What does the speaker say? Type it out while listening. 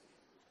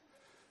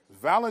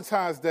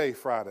Valentine's Day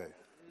Friday.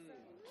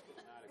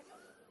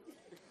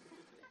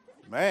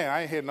 Man,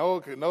 I ain't hear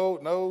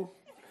no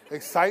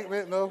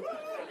excitement, no.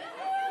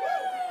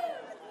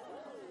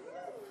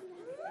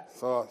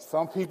 So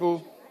some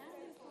people,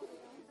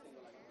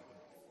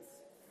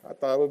 I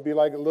thought it would be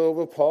like a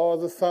little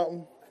applause or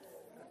something.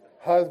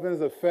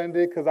 Husbands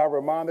offended because I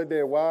reminded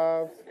their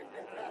wives.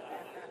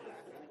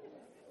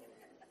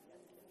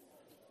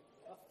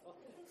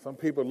 Some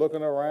people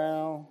looking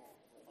around.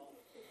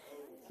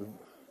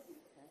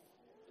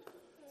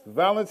 It's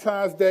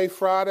Valentine's Day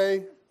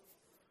Friday,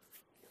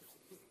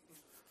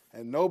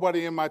 and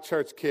nobody in my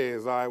church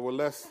cares. All right,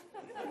 well,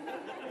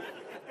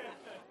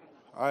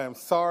 I am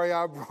sorry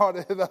I brought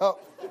it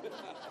up.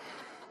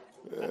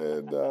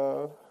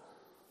 And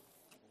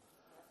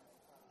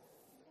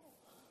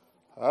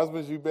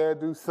husbands, you better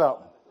do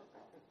something.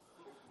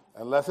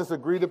 Unless it's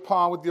agreed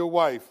upon with your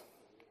wife.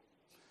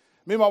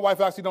 Me and my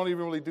wife actually don't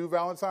even really do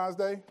Valentine's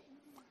Day,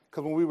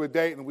 because when we were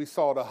dating, we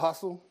saw The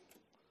Hustle.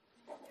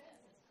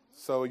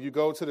 So you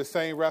go to the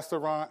same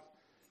restaurant,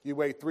 you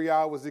wait 3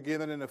 hours to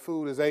get in, and the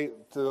food is $8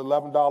 to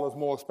 $11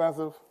 more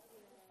expensive.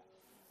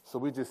 So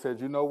we just said,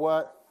 you know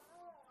what?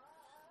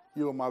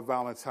 You are my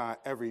Valentine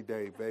every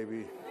day,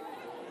 baby.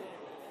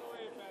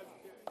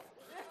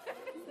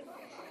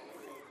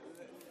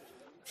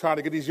 Trying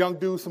to get these young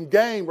dudes some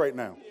game right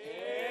now.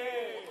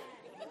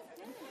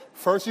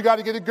 First, you got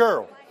to get a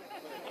girl.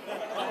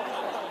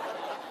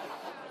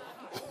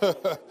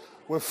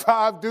 When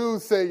 5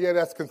 dudes say, yeah,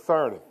 that's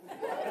concerning.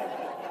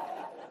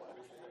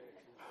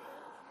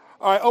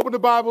 All right, open the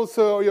Bible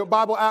to your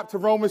Bible app to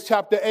Romans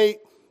chapter 8.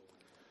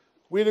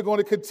 We're going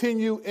to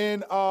continue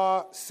in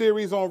our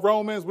series on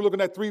Romans. We're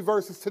looking at 3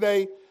 verses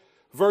today,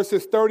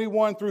 verses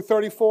 31 through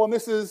 34. And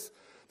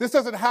this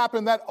doesn't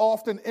happen that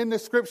often in the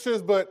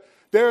scriptures, but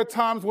there are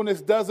times when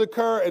this does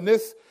occur, and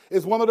this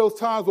is one of those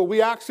times where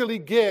we actually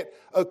get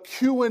a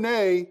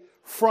Q&A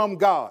from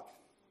God,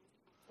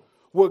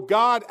 where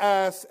God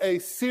asks a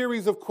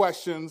series of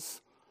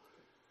questions.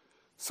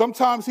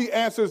 Sometimes he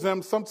answers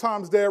them,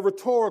 sometimes they're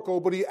rhetorical,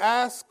 but he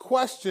asks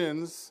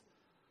questions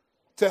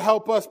to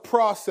help us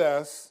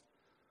process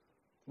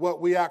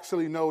what we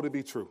actually know to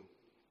be true.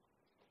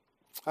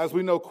 As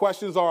we know,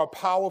 questions are a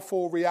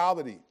powerful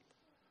reality.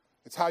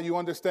 It's how you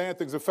understand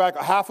things. In fact,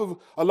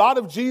 a lot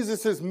of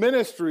Jesus'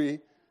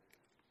 ministry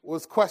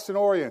was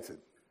question-oriented.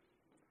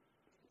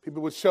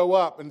 People would show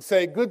up and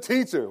say, good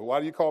teacher, why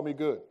do you call me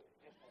good?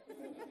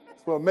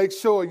 Well, make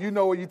sure you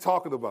know what you're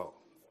talking about.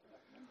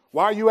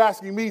 Why are you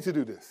asking me to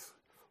do this?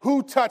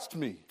 Who touched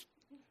me?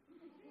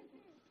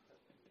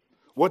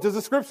 What does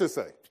the scripture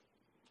say?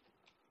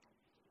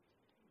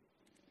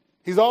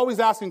 He's always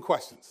asking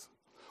questions.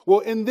 Well,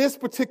 in this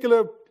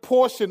particular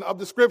portion of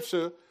the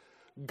scripture,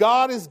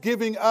 God is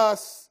giving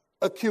us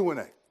a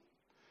Q&A.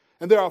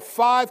 And there are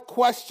 5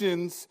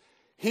 questions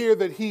here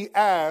that he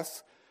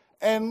asks,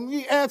 and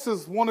he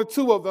answers 1 or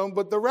 2 of them,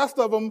 but the rest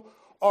of them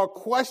are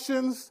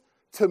questions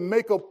to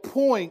make a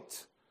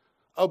point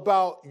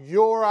about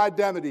your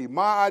identity,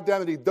 my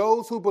identity.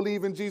 Those who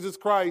believe in Jesus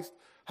Christ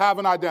have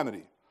an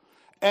identity.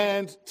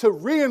 And to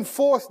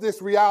reinforce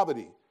this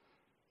reality,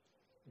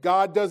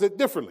 God does it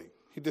differently.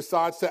 He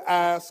decides to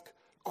ask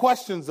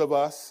questions of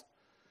us,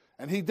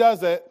 and he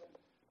does it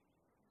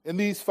in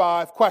these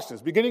 5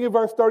 questions. Beginning in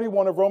verse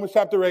 31 of Romans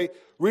chapter 8,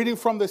 reading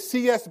from the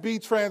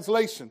CSB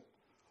translation,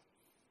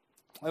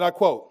 and I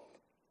quote,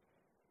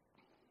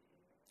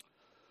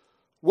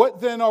 "What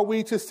then are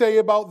we to say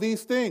about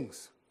these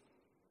things?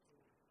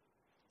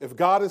 If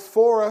God is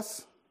for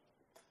us,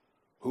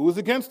 who is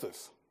against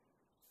us?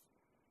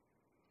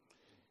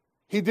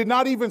 He did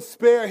not even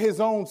spare his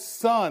own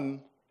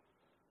son,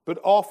 but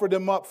offered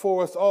him up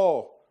for us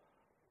all.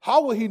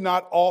 How will he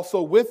not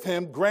also with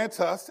him grant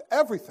us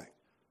everything?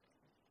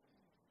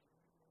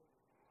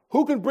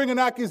 Who can bring an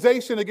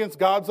accusation against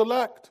God's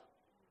elect?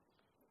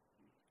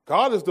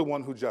 God is the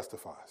one who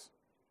justifies.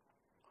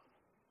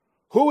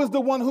 Who is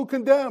the one who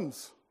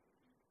condemns?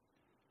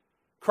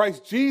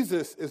 Christ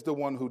Jesus is the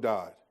one who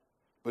died,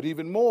 but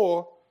even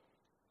more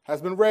has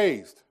been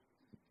raised.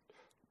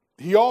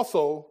 He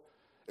also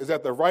is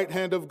at the right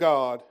hand of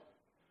God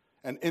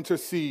and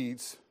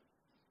intercedes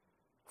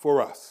for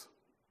us."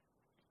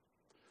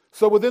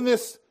 So within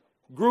this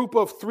group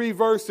of 3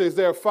 verses,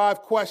 there are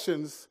 5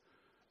 questions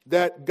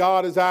that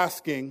God is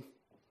asking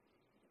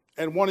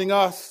and wanting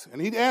us, and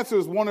he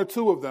answers 1 or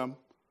 2 of them,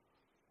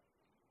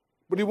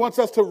 but he wants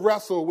us to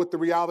wrestle with the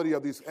reality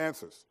of these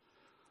answers,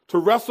 to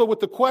wrestle with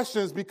the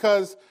questions,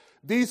 because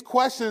these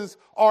questions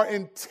are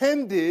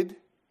intended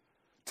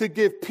to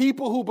give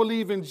people who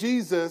believe in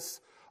Jesus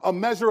a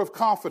measure of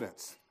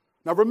confidence.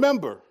 Now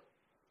remember,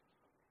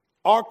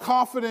 our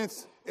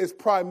confidence is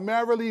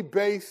primarily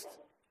based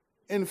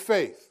in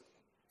faith,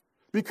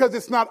 because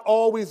it's not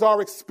always our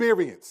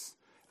experience.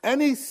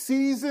 Any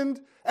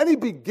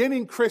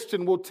beginning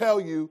Christian will tell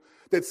you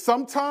that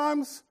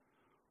sometimes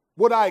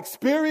what I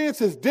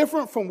experience is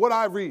different from what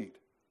I read.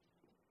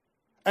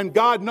 And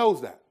God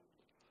knows that.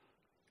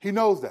 He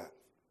knows that.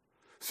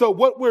 So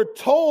what we're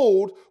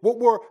told, what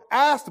we're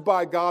asked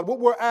by God, what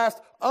we're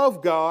asked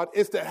of God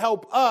is to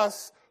help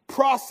us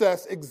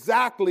process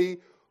exactly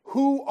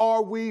who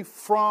are we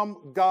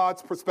from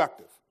God's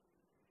perspective.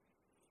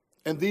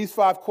 And these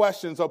 5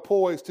 questions are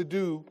poised to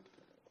do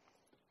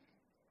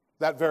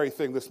that very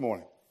thing this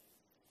morning.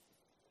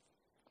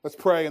 Let's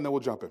pray and then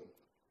we'll jump in.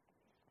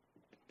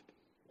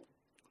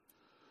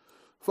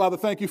 Father,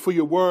 thank you for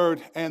your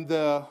word and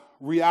the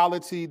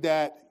reality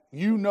that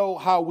you know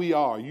how we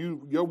are.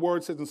 Your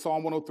word says in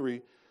Psalm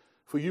 103,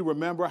 for you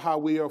remember how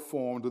we are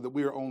formed, or that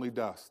we are only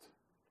dust.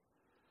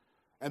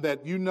 And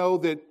that you know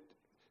that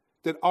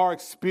our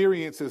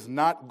experience is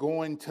not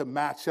going to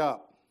match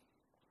up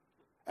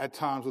at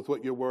times with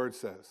what your word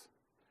says.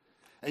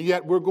 And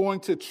yet we're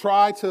going to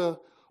try to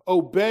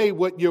obey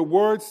what your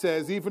word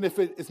says, even if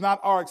it's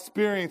not our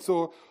experience,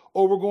 or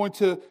we're going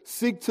to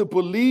seek to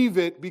believe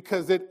it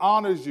because it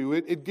honors you.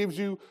 It gives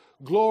you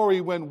glory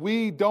when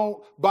we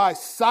don't by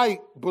sight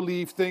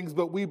believe things,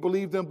 but we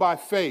believe them by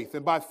faith.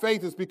 And by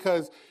faith is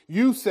because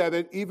you said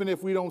it, even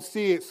if we don't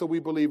see it, so we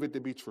believe it to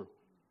be true.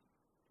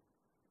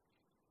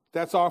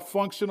 That's our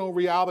functional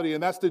reality,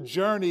 and that's the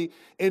journey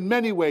in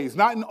many ways,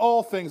 not in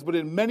all things, but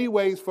in many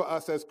ways for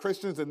us as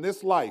Christians in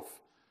this life.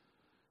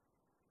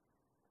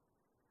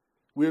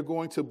 We're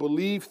going to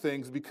believe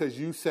things because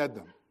you said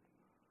them,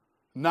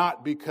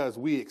 not because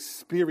we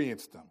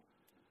experienced them,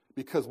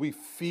 because we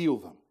feel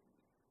them.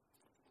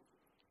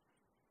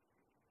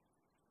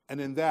 And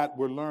in that,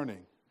 we're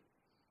learning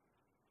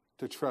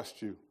to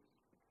trust you.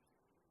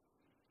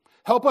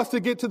 Help us to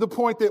get to the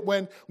point that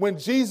when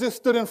Jesus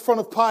stood in front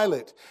of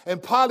Pilate,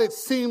 and Pilate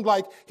seemed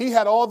like he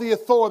had all the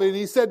authority, and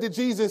he said to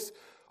Jesus,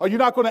 are you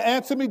not going to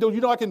answer me? Don't you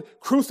know I can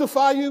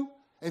crucify you?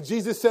 And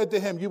Jesus said to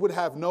him, you would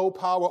have no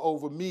power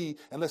over me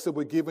unless it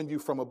were given you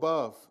from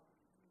above.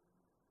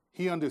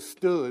 He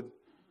understood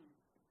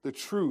the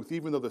truth,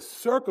 even though the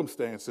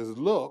circumstances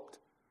looked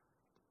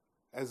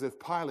as if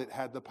Pilate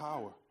had the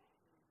power.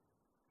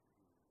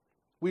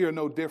 We are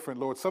no different,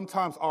 Lord.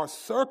 Sometimes our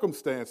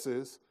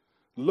circumstances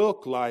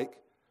look like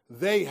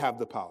they have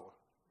the power,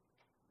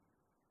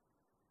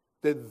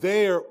 that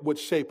they're what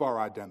shape our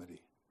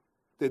identity,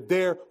 that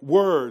their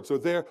words or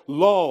their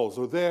laws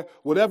or their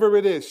whatever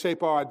it is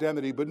shape our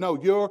identity. But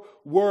no, your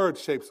word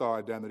shapes our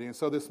identity. And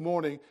so this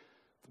morning,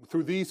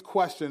 through these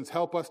questions,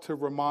 help us to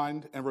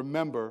remind and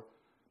remember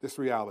this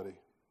reality.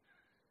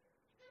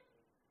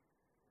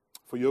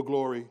 For your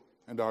glory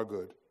and our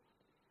good.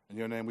 In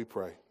your name we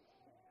pray.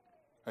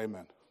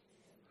 Amen.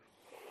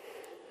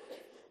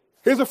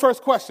 Here's the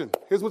first question.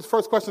 Here's what the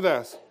first question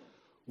asks.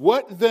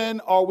 What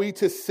then are we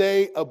to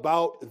say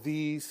about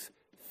these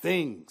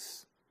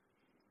things?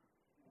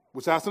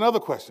 Which asks another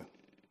question.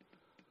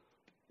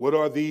 What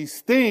are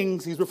these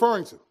things he's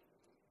referring to?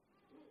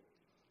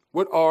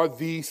 What are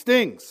these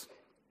things?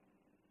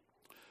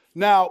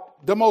 Now,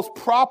 the most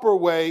proper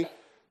way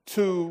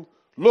to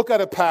look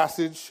at a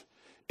passage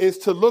is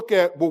to look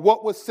at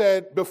what was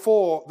said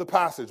before the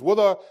passage. What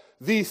are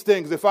these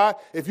things?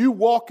 If you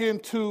walk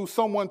into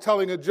someone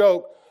telling a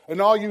joke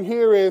and all you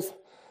hear is,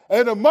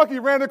 and a monkey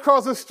ran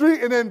across the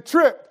street and then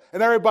tripped,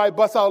 and everybody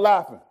busts out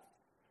laughing.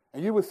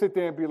 And you would sit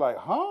there and be like,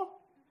 huh?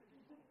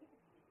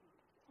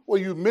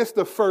 Well, you missed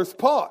the first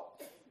part.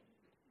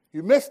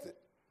 You missed it.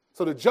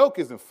 So the joke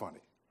isn't funny.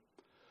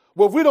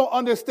 Well, if we don't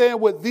understand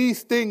what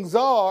these things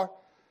are,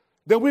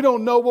 then we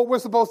don't know what we're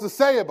supposed to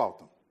say about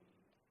them.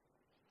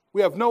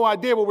 We have no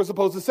idea what we're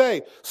supposed to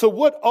say. So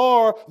what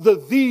are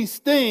these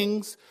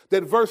things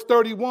that verse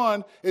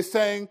 31 is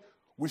saying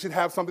we should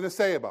have something to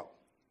say about?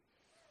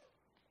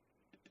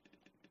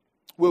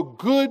 Well,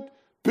 good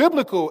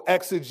biblical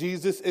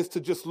exegesis is to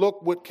just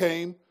look what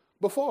came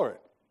before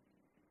it.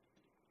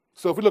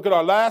 So if we look at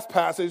our last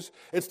passage,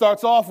 it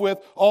starts off with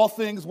all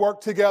things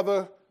work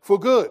together for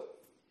good,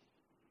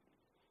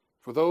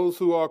 for those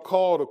who are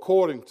called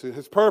according to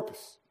his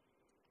purpose,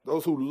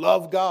 those who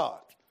love God.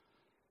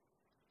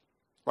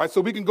 Right? So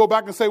we can go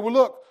back and say, well,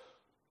 look,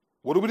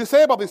 what are we to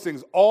say about these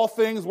things? All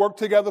things work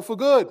together for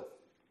good,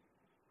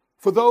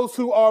 for those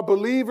who are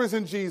believers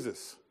in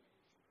Jesus,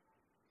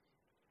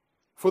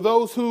 for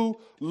those who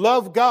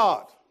love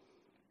God.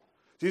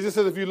 Jesus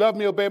says, if you love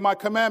me, obey my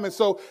commandments.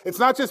 So it's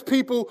not just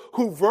people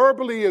who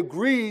verbally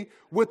agree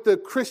with the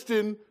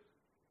Christian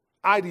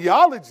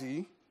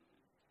ideology.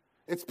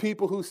 It's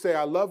people who say,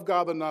 I love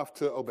God enough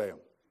to obey him.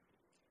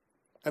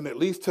 And at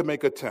least to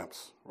make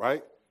attempts,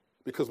 right?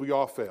 Because we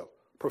all fail.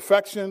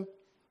 Perfection?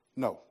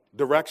 No.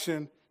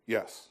 Direction?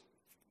 Yes.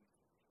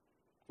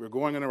 We're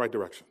going in the right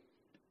direction.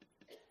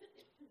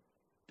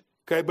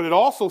 Okay, but it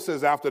also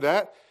says after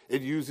that,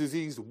 it uses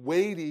these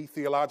weighty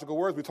theological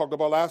words we talked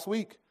about last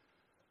week.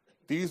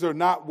 These are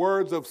not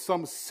words of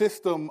some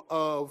system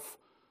of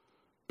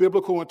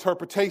biblical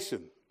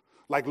interpretation,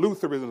 like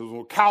Lutheranism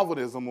or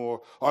Calvinism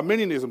or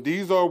Arminianism.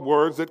 These are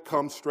words that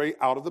come straight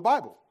out of the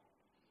Bible.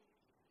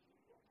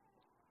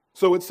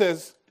 So it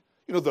says,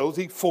 those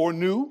he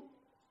foreknew,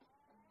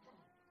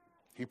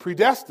 he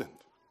predestined.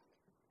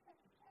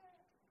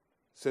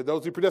 Said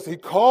those he predestined,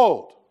 he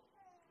called.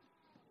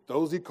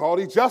 Those he called,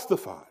 he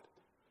justified.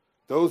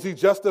 Those he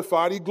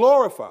justified, he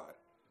glorified.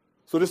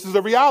 So this is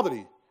a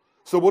reality.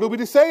 So what are we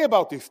to say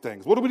about these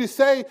things? What are we to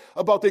say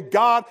about that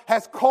God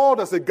has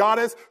called us, that God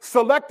has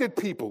selected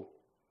people?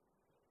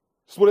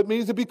 That's what it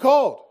means to be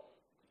called.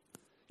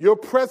 Your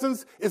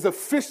presence is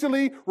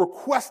officially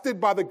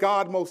requested by the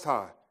God Most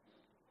High.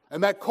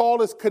 And that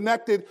call is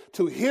connected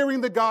to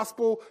hearing the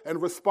gospel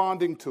and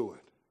responding to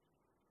it.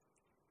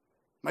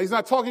 Now, he's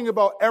not talking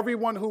about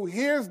everyone who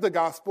hears the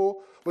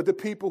gospel, but the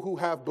people who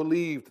have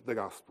believed the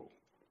gospel.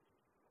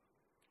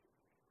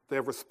 They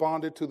have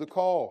responded to the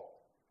call.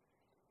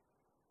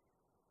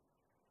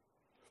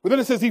 But then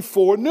it says he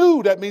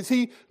foreknew. That means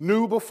he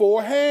knew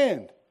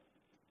beforehand.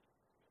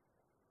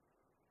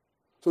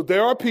 So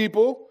there are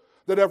people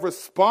that have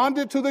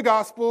responded to the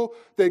gospel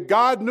that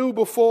God knew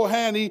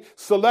beforehand. He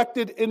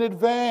selected in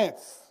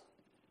advance.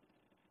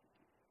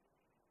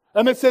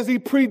 And it says he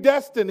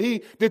predestined.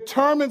 He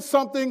determined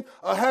something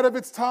ahead of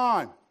its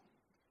time.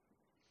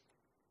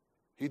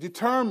 He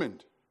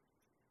determined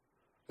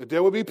that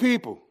there would be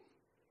people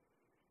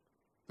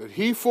that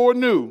he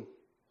foreknew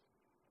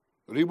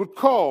that he would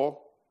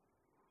call,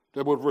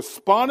 that would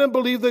respond and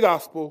believe the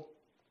gospel,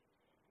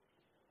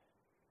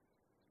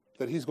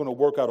 that he's going to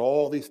work out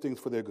all these things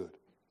for their good.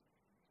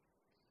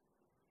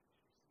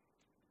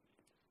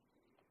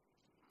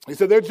 He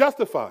said they're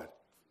justified.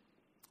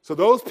 So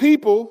those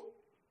people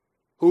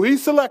who he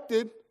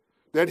selected,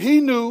 that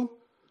he knew,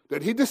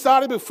 that he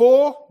decided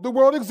before the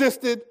world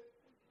existed,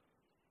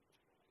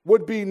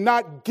 would be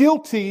not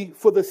guilty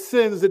for the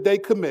sins that they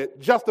commit.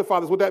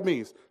 Justified is what that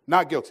means.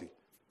 Not guilty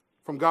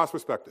from God's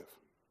perspective.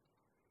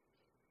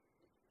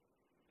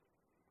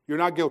 You're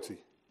not guilty.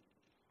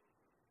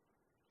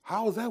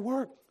 How does that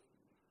work?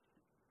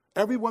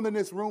 Everyone in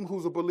this room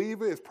who's a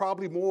believer is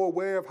probably more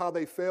aware of how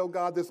they failed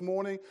God this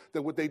morning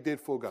than what they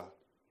did for God.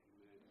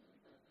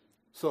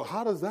 So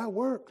how does that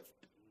work?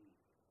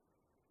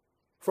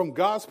 From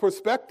God's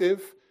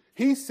perspective,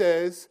 he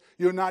says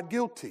you're not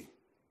guilty.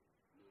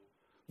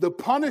 The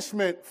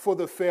punishment for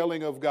the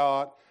failing of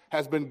God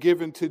has been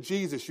given to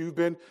Jesus. You've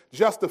been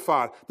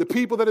justified. The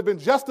people that have been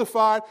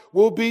justified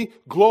will be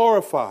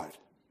glorified.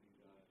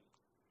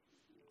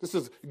 This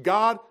is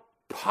God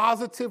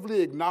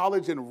positively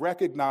acknowledges and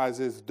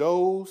recognizes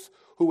those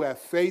who have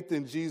faith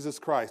in Jesus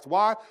Christ.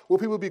 Why will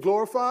people be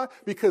glorified?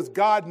 Because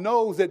God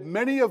knows that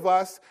many of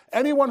us,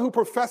 anyone who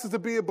professes to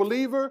be a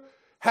believer,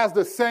 has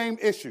the same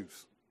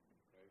issues.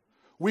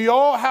 We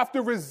all have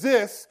to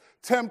resist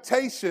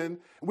temptation.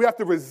 We have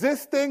to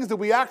resist things that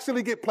we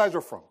actually get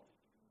pleasure from.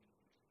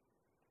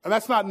 And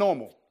that's not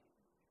normal.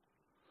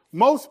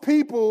 Most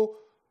people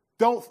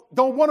don't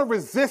want to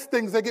resist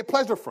things they get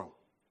pleasure from.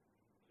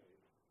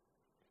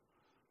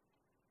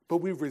 But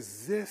we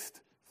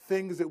resist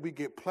things that we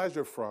get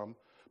pleasure from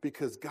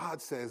because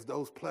God says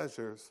those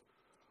pleasures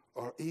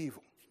are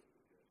evil.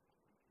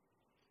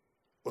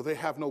 Or they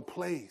have no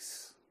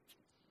place.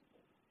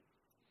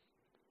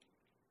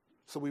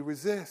 So we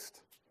resist.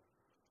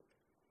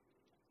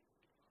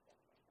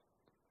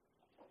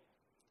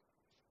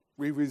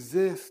 We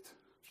resist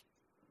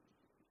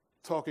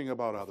talking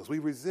about others. We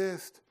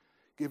resist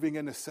giving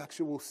in to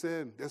sexual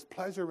sin. There's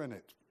pleasure in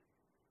it.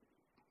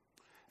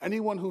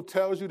 Anyone who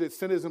tells you that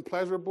sin isn't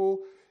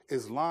pleasurable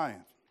is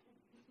lying.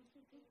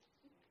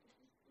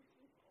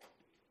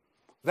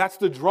 That's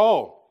the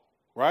draw,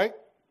 right?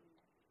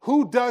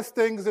 Who does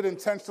things that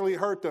intentionally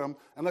hurt them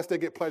unless they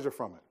get pleasure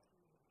from it?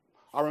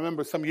 I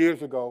remember some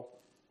years ago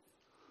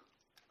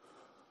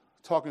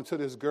talking to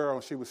this girl,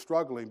 and she was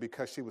struggling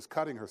because she was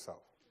cutting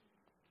herself.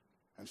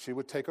 And she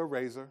would take a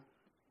razor,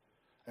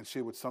 and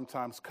she would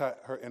sometimes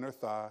cut her inner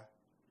thigh,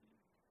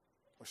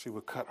 or she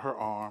would cut her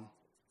arm.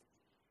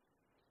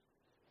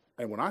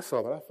 And when I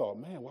saw that, I thought,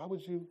 man, why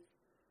would you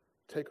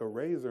take a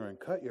razor and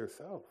cut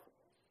yourself?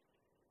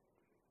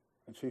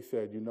 And she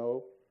said,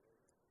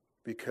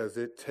 because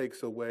it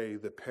takes away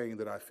the pain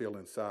that I feel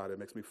inside. It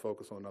makes me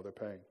focus on another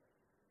pain.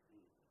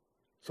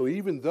 So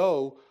even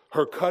though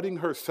her cutting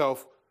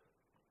herself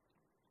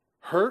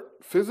hurt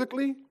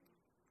physically,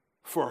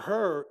 for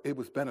her, it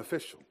was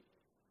beneficial.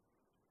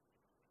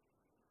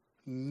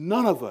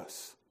 None of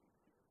us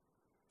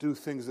do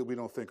things that we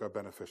don't think are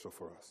beneficial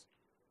for us.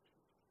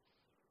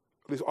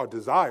 At least our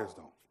desires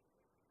don't.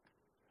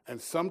 And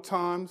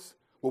sometimes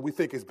what we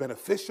think is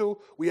beneficial,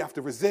 we have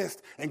to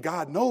resist, and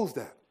God knows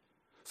that.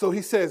 So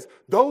he says,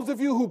 those of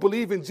you who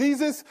believe in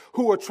Jesus,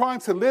 who are trying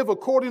to live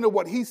according to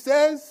what he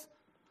says,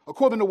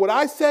 according to what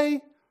I say,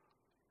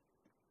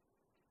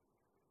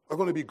 are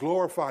going to be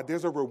glorified.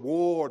 There's a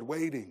reward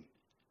waiting.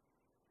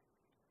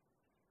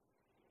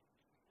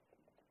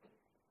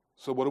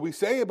 So what do we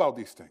say about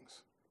these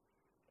things?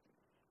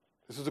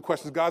 This is the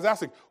question God's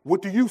asking.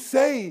 What do you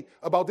say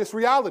about this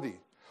reality?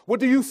 What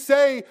do you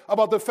say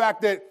about the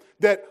fact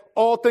that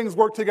all things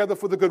work together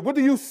for the good? What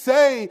do you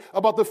say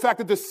about the fact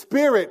that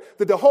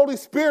the Holy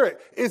Spirit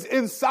is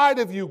inside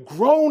of you,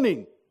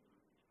 groaning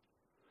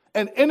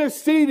and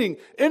interceding,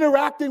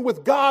 interacting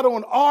with God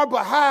on our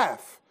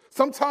behalf,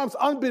 sometimes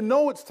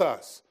unbeknownst to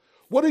us?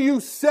 What do you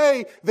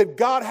say that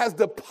God has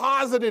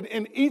deposited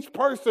in each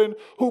person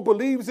who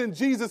believes in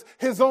Jesus,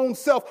 his own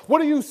self?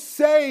 What do you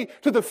say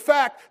to the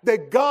fact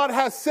that God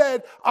has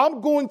said,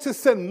 I'm going to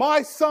send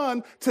my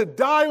son to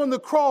die on the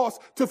cross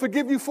to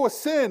forgive you for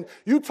sin?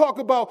 You talk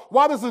about,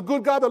 why does a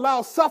good God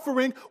allow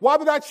suffering? Why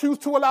did I choose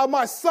to allow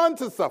my son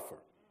to suffer?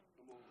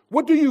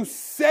 What do you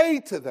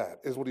say to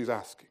that is what he's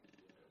asking.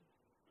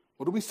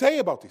 What do we say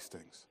about these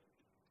things?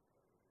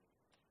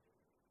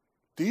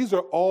 These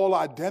are all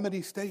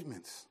identity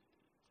statements.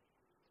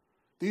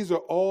 These are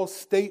all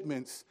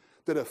statements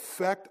that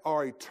affect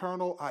our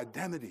eternal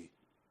identity.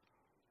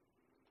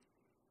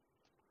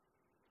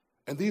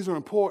 And these are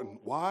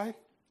important. Why?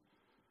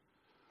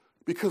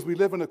 Because we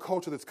live in a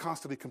culture that's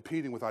constantly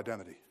competing with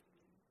identity.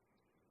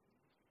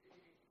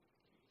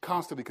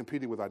 Constantly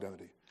competing with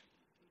identity.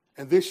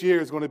 And this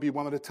year is going to be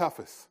one of the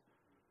toughest.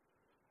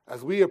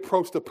 As we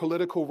approach the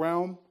political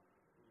realm,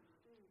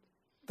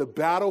 the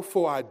battle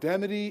for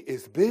identity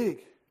is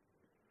big.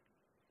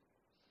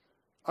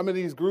 I'm in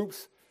these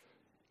groups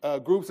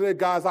of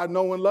guys I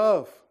know and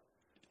love.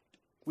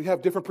 We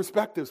have different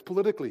perspectives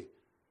politically.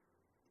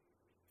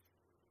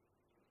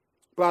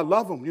 But I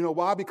love them. You know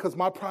why? Because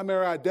my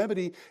primary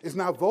identity is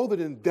not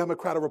voted in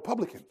Democrat or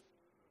Republican.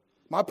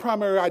 My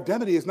primary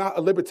identity is not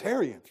a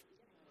libertarian.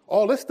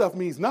 All this stuff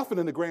means nothing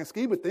in the grand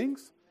scheme of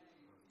things.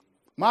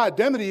 My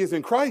identity is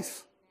in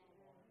Christ.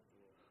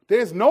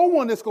 There's no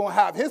one that's going to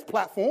have his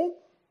platform.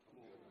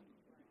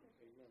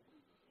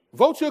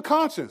 Vote your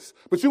conscience,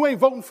 but you ain't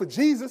voting for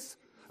Jesus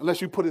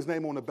unless you put his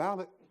name on the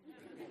ballot.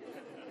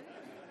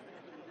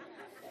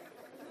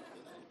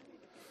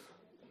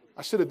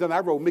 I should have done, I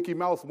wrote Mickey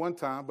Mouse one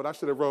time, but I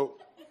should have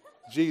wrote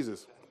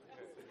Jesus.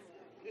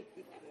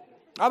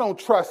 I don't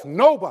trust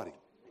nobody.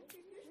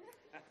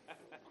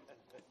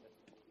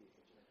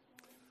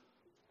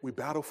 We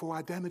battle for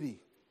identity.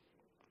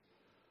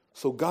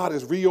 So God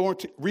is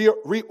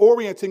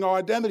reorienting our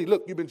identity.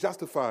 Look, you've been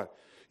justified.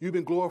 You've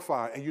been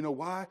glorified. And you know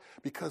why?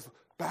 Because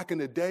back in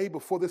the day,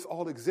 before this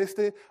all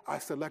existed, I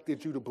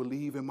selected you to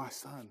believe in my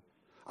son.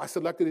 I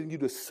selected you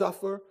to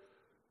suffer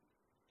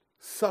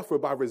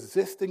by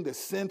resisting the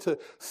sin, to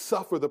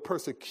suffer the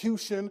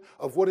persecution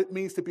of what it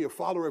means to be a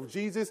follower of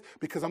Jesus,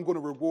 because I'm going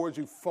to reward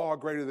you far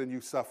greater than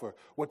you suffer.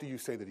 What do you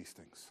say to these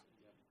things?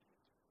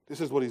 This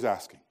is what he's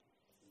asking.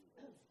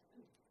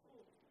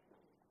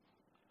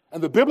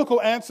 And the biblical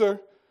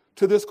answer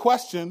to this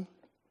question,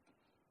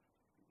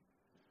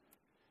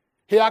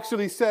 he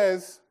actually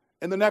says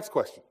in the next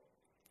question.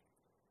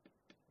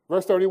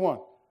 Verse 31.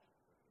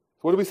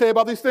 What do we say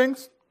about these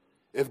things?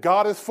 If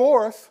God is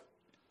for us,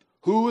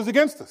 who is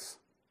against us?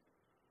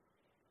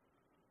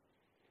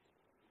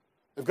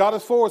 If God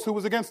is for us, who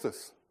is against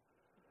us?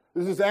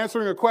 This is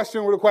answering a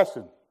question with a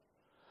question.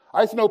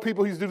 I used to know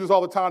people who used to do this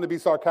all the time to be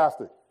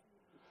sarcastic.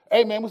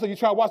 Hey, man, what's up? You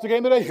trying to watch the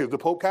game today? Is the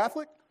Pope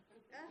Catholic?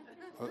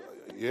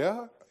 Yeah.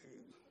 You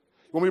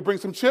want me to bring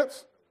some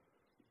chips?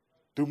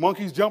 Do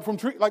monkeys jump from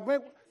trees? Like, man,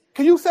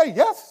 can you say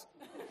yes?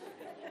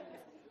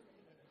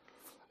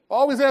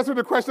 Always answer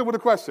the question with a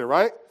question,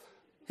 right?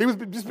 He was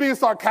just being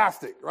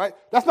sarcastic, right?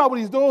 That's not what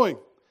he's doing.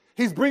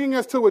 He's bringing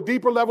us to a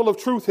deeper level of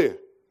truth here.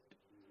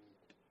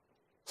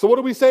 So what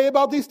do we say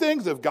about these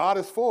things? If God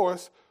is for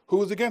us,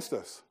 who is against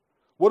us?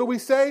 What do we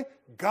say?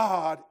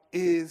 God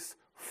is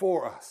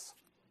for us.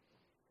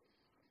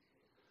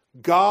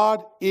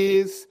 God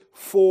is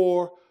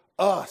for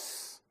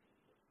us.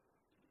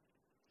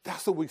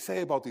 That's what we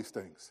say about these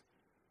things.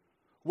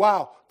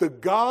 Wow, the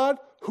God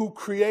who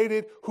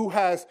created, who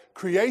has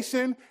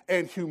creation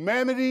and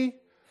humanity,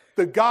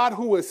 the God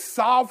who is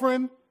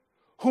sovereign,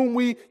 whom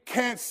we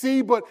can't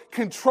see but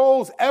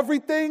controls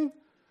everything,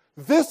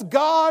 this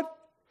God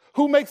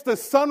who makes the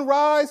sun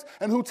rise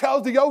and who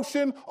tells the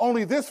ocean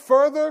only this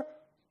further,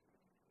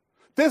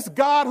 this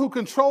God who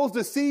controls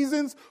the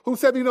seasons, who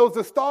said he knows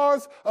the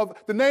stars,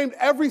 named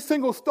every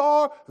single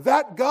star,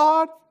 that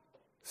God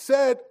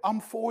said,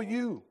 I'm for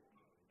you.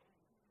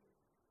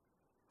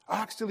 I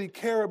actually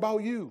care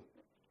about you.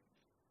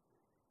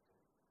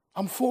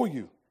 I'm for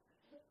you.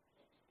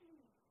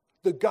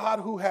 The God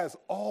who has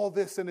all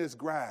this in his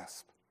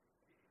grasp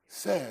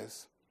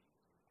says,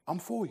 I'm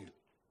for you.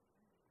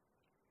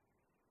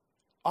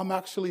 I'm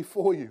actually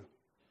for you.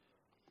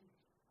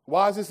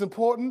 Why is this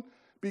important?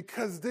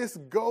 Because this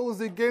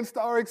goes against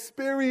our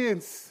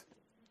experience.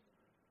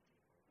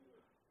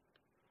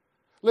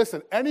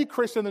 Listen, any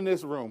Christian in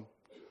this room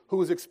who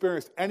has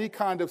experienced any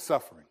kind of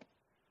suffering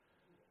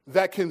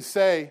that can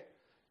say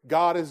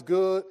God is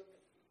good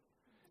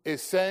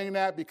is saying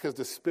that because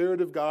the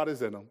Spirit of God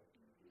is in them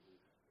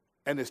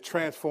and is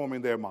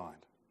transforming their mind.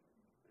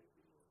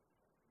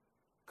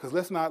 Because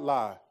let's not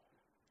lie,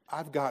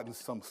 I've gotten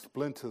some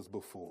splinters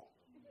before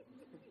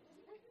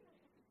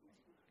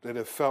that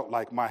have felt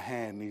like my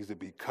hand needs to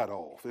be cut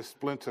off. This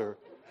splinter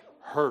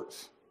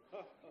hurts,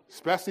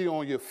 especially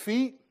on your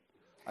feet.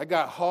 I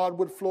got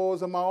hardwood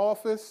floors in my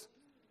office,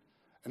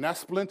 and that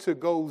splinter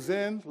goes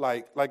in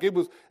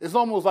it's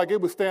almost like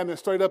it was standing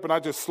straight up and I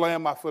just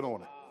slammed my foot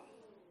on it.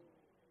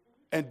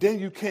 And then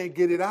you can't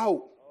get it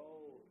out.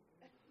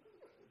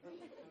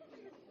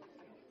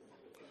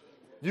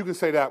 You can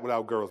say that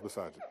without girls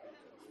beside you.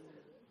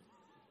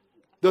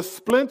 The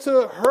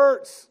splinter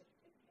hurts.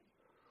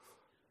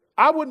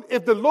 I wouldn't,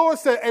 if the Lord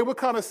said, hey, what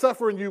kind of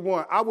suffering you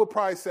want? I would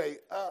probably say,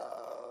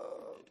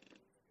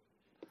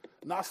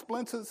 not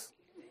splinters.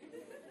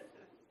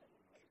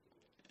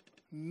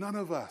 None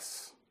of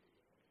us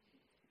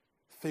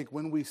think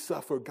when we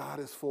suffer, God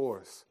is for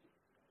us.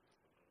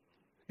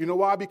 You know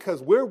why?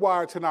 Because we're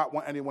wired to not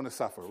want anyone to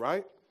suffer,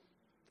 right?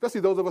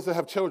 Especially those of us that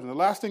have children. The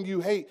last thing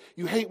you hate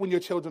when your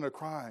children are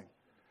crying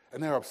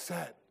and they're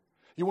upset.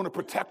 You want to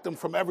protect them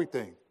from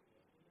everything.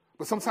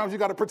 But sometimes you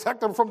got to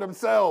protect them from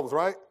themselves,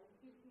 right?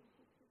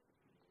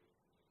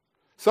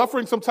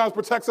 Suffering sometimes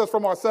protects us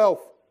from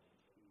ourselves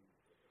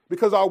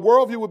because our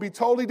worldview would be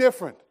totally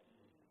different.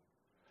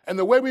 And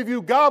the way we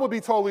view God would be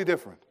totally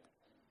different.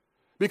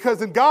 Because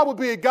then God would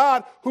be a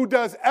God who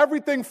does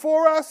everything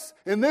for us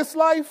in this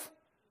life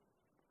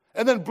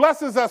and then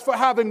blesses us for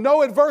having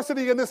no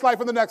adversity in this life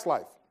and the next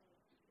life.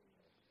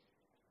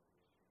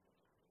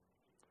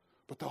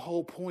 But the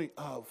whole point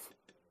of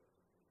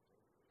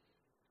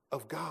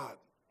God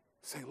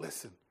saying,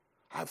 listen,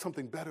 I have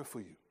something better for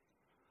you.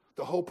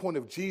 The whole point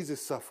of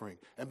Jesus suffering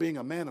and being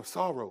a man of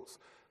sorrows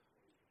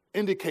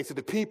indicates that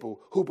the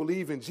people who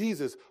believe in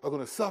Jesus are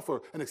going to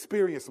suffer and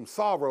experience some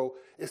sorrow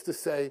is to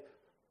say,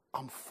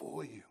 I'm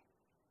for you.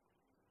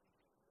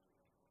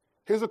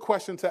 Here's a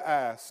question to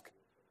ask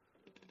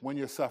when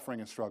you're suffering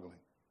and struggling.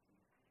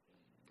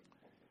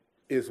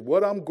 Is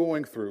what I'm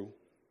going through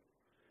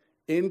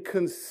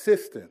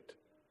inconsistent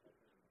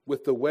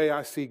with the way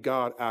I see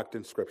God act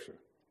in Scripture?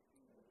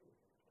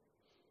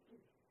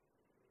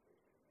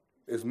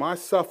 Is my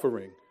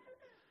suffering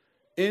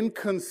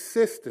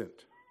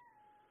inconsistent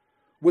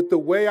with the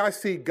way I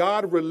see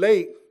God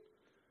relate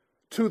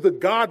to the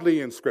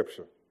godly in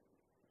Scripture?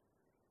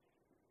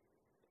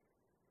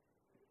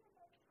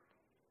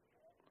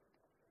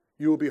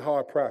 You will be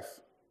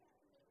hard-pressed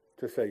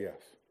to say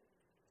yes.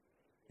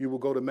 You will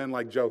go to men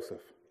like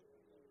Joseph,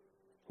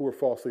 who were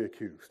falsely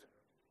accused.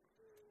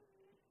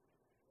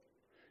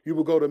 You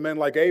will go to men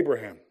like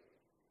Abraham,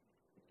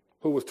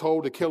 who was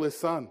told to kill his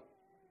son,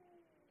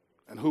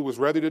 and who was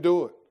ready to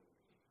do it.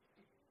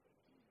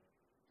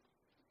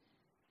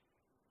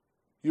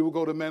 You will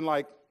go to men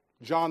like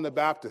John the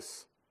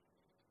Baptist,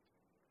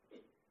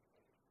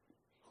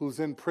 who's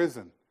in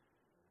prison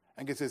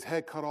and gets his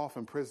head cut off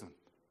in prison.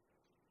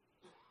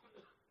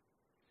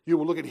 You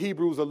will look at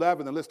Hebrews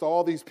 11 and list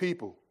all these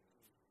people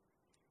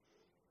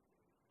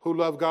who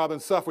loved God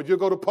and suffered. You'll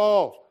go to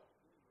Paul,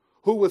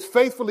 who was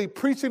faithfully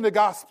preaching the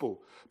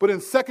gospel, but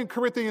in 2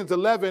 Corinthians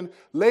 11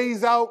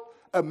 lays out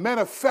a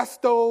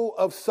manifesto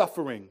of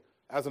suffering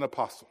as an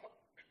apostle.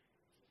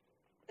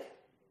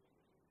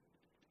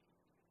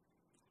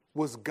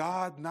 Was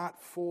God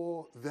not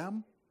for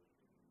them?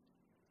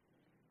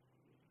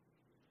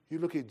 You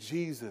look at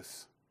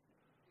Jesus,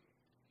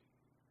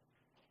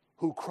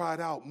 who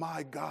cried out,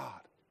 my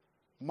God,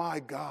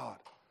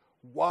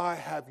 why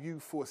have you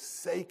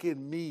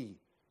forsaken me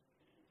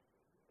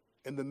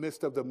in the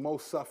midst of the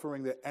most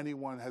suffering that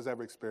anyone has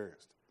ever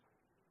experienced?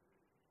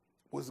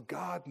 Was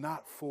God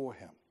not for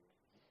him?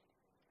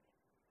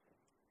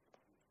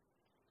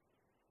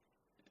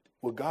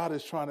 What God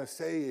is trying to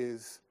say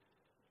is,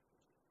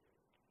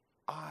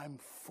 I'm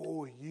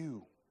for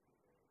you.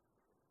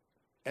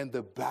 And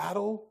the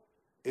battle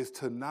is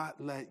to not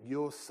let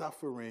your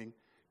suffering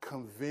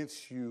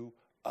convince you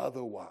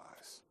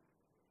otherwise.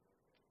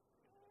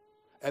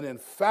 And in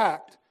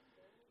fact,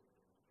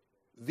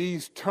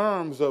 these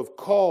terms of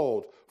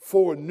called,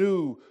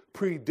 foreknew,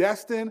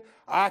 predestined,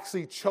 I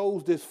actually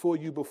chose this for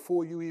you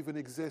before you even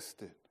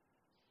existed.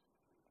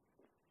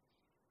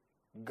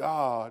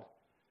 God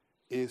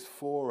is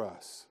for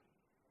us.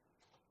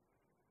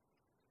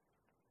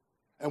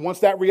 And once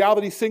that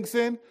reality sinks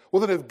in,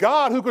 well, then if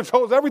God, who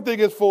controls everything,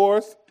 is for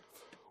us,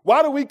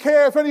 why do we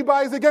care if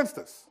anybody's against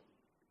us?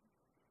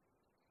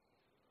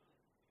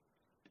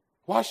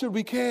 Why should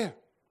we care?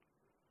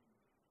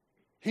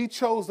 He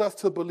chose us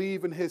to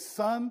believe in his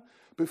Son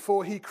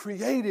before he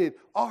created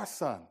our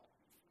son.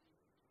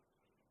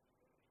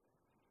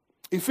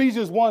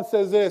 Ephesians 1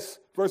 says this,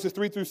 verses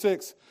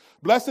 3-6.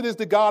 Blessed is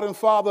the God and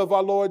Father of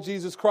our Lord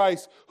Jesus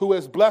Christ, who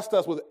has blessed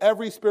us with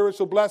every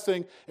spiritual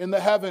blessing in the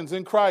heavens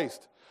in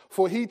Christ.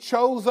 For he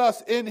chose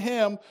us in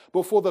him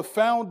before the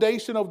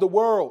foundation of the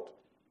world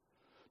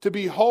to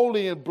be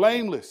holy and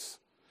blameless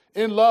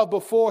in love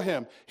before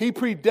him. He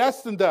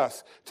predestined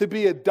us to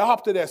be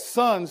adopted as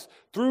sons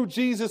through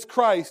Jesus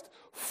Christ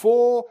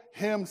for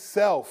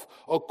himself,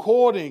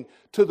 according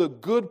to the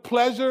good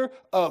pleasure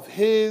of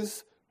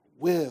his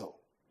will.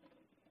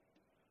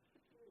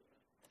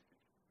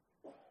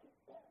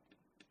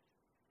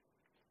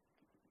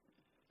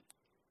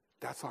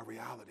 That's our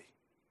reality.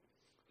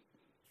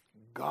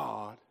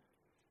 God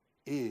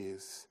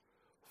is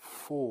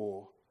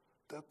for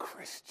the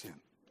Christian.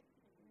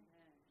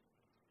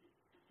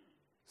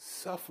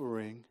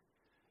 Suffering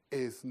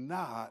is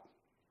not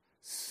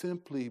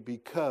simply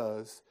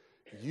because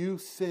you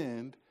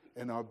sinned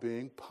and are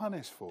being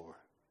punished for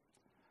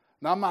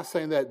it. Now, I'm not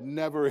saying that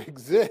never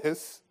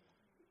exists,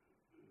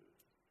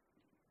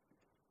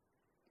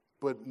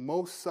 But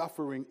most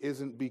suffering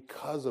isn't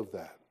because of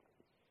that.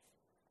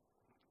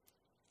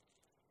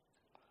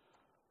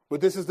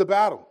 But this is the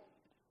battle.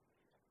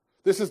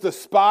 This is the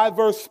spy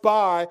versus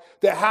spy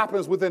that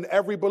happens within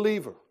every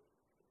believer.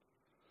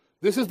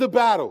 This is the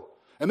battle.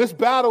 And this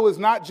battle is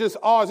not just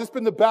ours. It's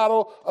been the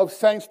battle of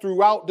saints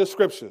throughout the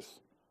scriptures.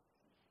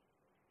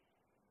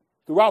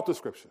 Throughout the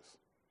scriptures.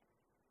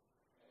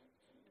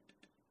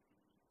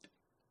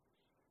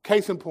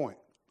 Case in point.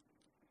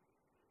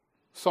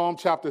 Psalm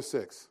chapter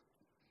 6.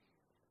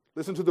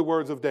 Listen to the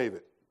words of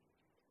David.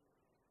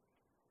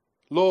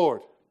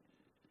 Lord,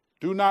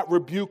 do not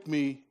rebuke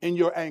me in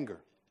your anger.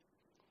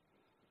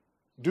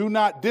 Do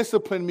not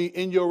discipline me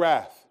in your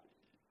wrath.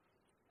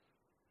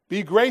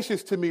 Be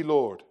gracious to me,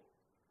 Lord,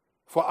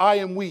 for I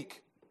am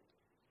weak.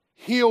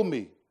 Heal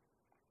me.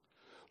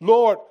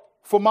 Lord,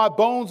 for my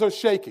bones are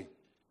shaking.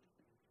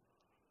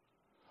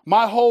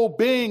 My whole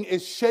being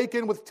is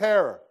shaken with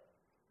terror.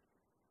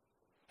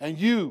 And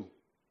you,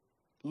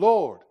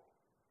 Lord,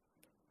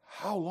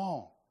 how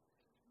long?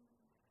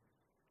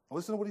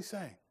 Listen to what he's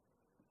saying.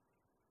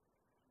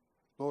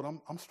 Lord,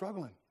 I'm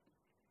struggling.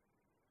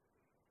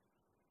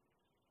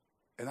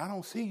 And I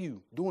don't see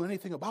you doing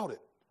anything about it.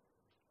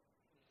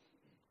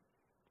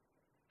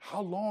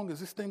 How long is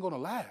this thing going to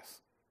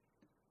last?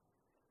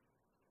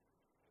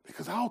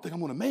 Because I don't think I'm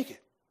going to make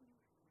it.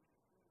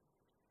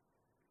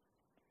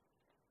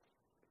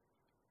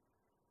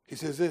 He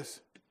says this,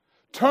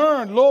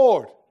 turn,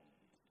 Lord,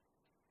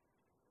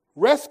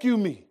 rescue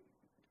me.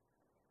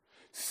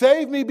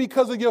 Save me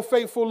because of your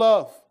faithful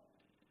love.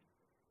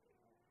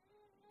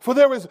 For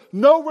there is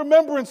no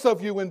remembrance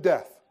of you in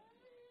death.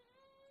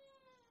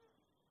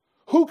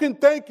 Who can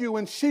thank you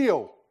in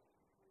Sheol?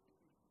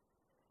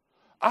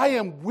 I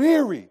am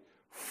weary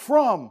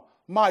from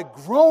my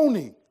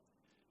groaning.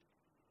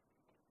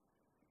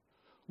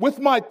 With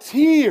my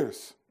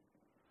tears,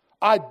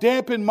 I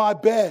dampen my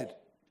bed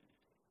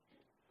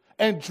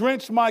and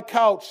drench my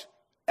couch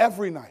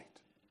every night.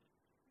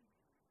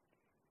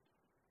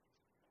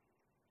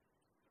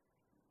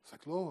 It's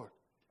like, Lord,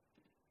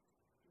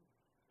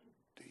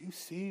 do you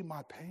see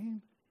my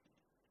pain?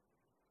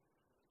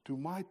 Do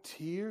my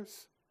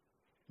tears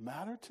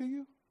matter to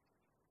you?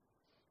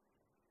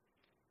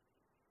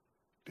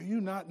 Do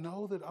you not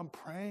know that I'm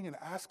praying and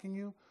asking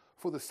you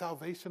for the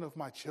salvation of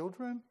my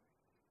children?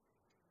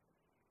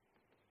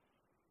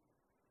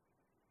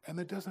 And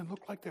it doesn't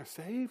look like they're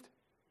saved?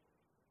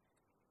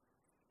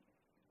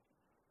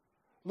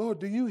 Lord,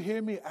 do you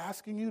hear me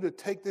asking you to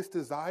take this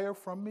desire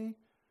from me,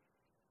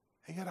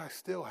 and yet I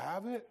still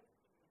have it?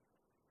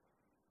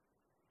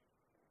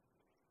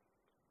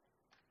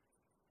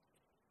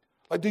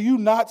 Like, do you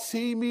not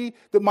see me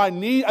that I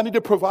need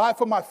to provide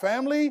for my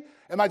family,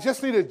 and I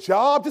just need a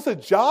job? Just a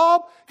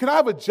job? Can I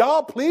have a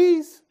job,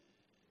 please?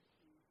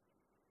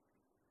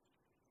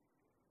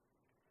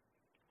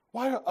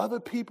 Why are other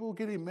people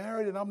getting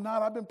married and I'm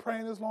not? I've been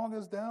praying as long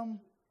as them.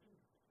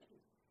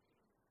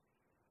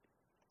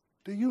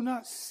 Do you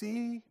not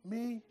see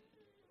me?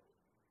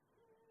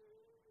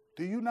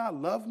 Do you not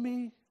love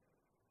me?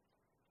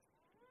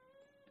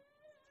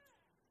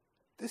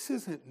 This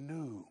isn't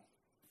new.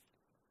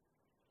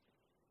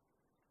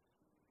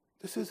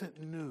 This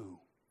isn't new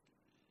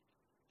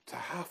to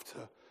have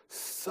to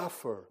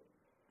suffer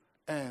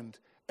and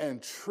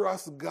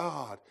trust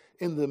God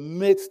in the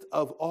midst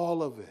of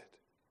all of it.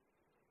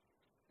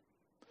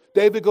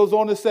 David goes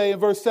on to say in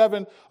verse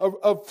 7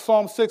 of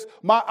Psalm 6,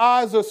 my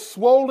eyes are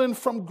swollen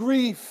from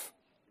grief.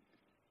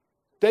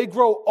 They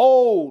grow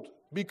old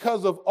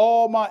because of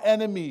all my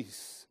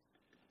enemies.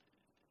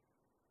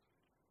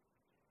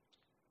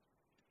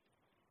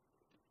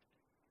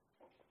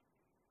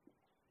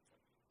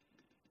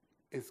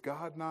 Is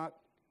God not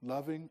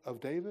loving of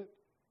David?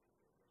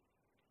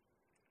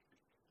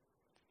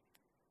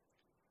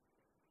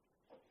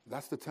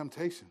 That's the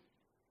temptation.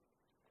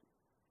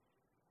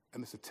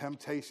 And it's a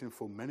temptation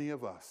for many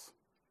of us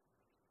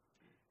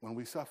when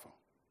we suffer.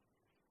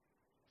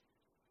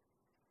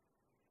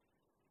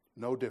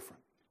 No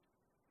different.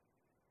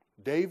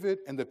 David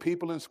and the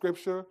people in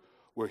Scripture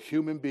were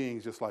human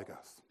beings just like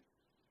us.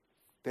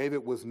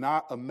 David was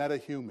not a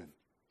meta-human.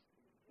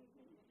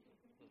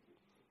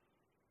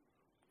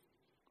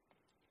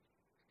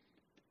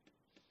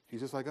 He's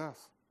just like us.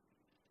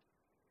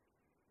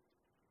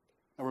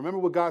 And remember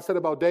what God said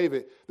about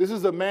David. This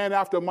is a man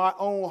after my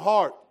own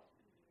heart.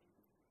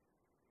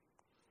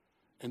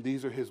 And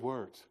these are his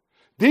words.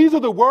 These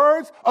are the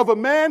words of a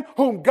man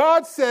whom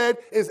God said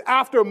is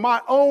after my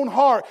own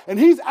heart. And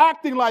he's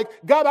acting like,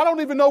 God, I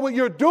don't even know what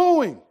you're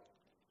doing.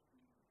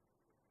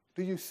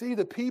 Do you see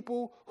the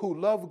people who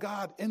love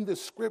God in the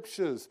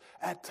Scriptures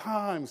at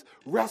times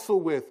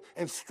wrestle with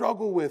and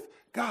struggle with,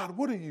 God,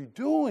 what are you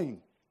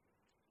doing?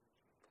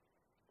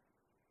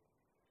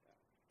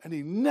 And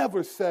he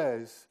never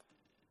says,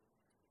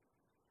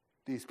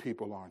 these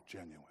people aren't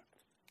genuine.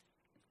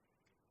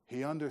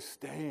 He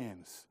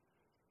understands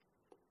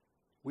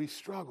we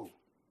struggle.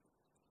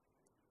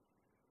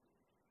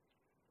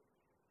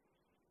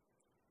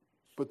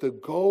 But the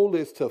goal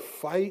is to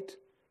fight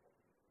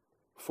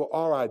for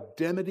our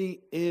identity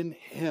in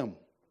him.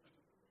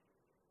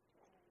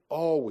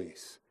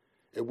 Always.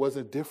 It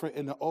wasn't different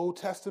in the Old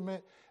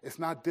Testament. It's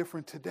not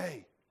different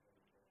today.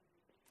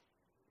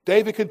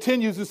 David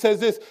continues and says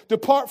this,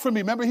 depart from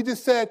me. Remember, he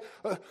just said,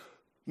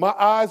 my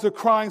eyes are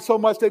crying so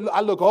much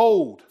I look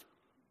old.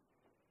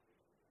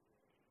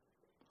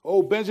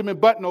 Old Benjamin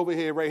Button over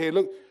here, right here.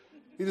 Look,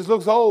 he just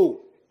looks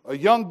old. A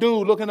young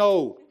dude looking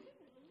old.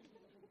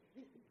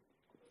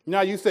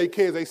 Now you say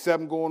kids, they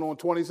 7 going on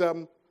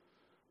 27.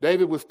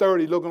 David was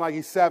 30, looking like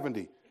he's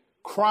 70,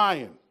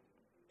 crying,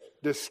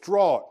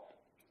 distraught.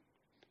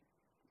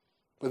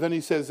 But then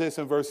he says this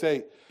in verse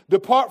 8,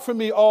 depart from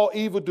me, all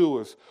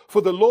evildoers,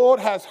 for the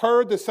Lord has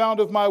heard the sound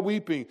of my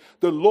weeping.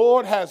 The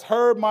Lord has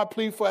heard my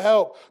plea for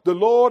help. The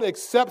Lord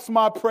accepts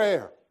my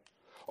prayer.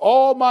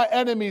 All my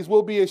enemies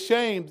will be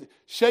ashamed,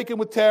 shaken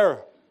with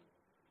terror.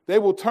 They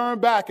will turn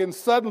back and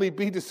suddenly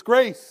be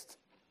disgraced.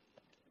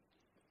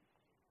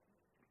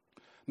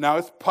 Now,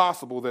 it's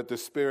possible that the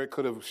Spirit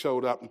could have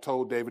showed up and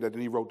told David that,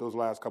 and he wrote those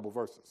last couple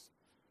verses.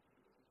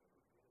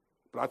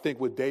 But I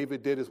think what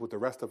David did is what the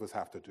rest of us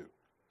have to do.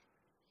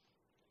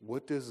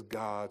 What does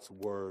God's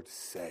word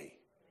say?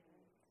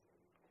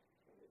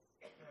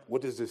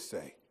 What does this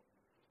say?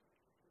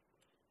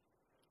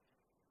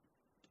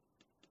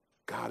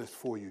 God is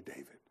for you,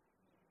 David.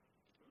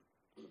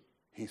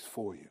 He's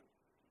for you.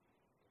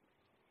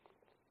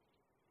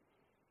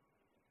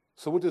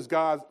 So what does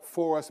God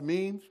for us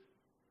mean?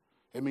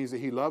 It means that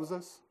he loves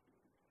us.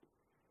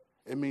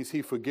 It means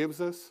he forgives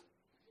us.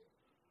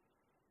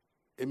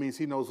 It means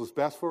he knows what's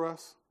best for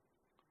us.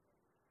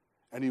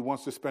 And he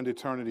wants to spend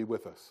eternity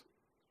with us.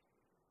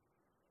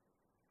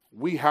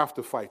 We have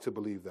to fight to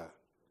believe that.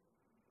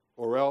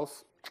 Or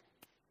else,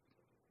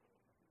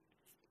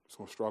 it's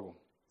going to struggle.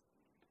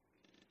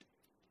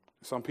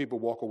 Some people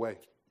walk away.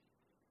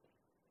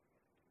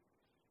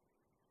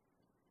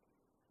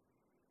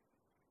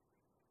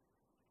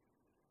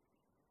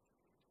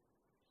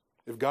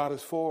 If God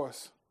is for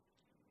us,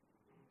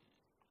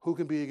 who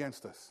can be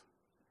against us?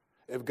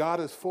 If God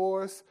is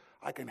for us,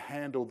 I can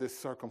handle this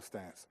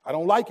circumstance. I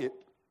don't like it.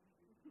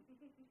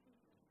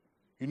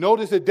 You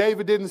notice that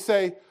David didn't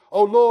say,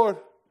 oh Lord,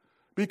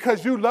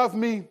 because you love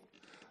me,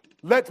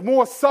 let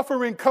more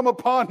suffering come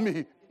upon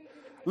me.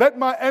 Let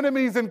my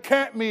enemies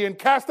encamp me and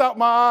cast out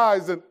my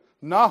eyes. And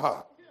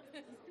nah.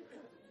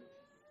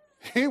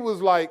 He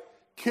was like,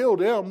 kill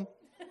them.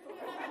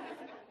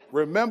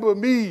 Remember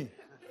me.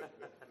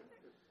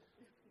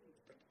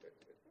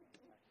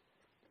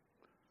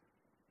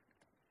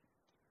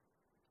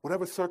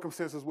 Whatever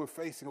circumstances we're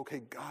facing, okay,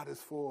 God is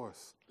for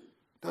us.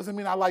 Doesn't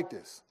mean I like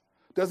this.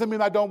 Doesn't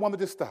mean I don't want it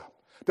to stop.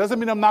 Doesn't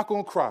mean I'm not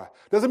going to cry.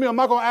 Doesn't mean I'm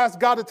not going to ask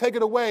God to take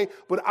it away,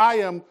 but I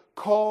am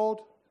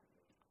called.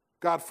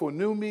 God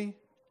foreknew me.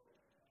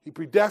 He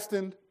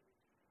predestined.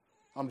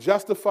 I'm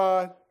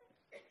justified.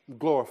 I'm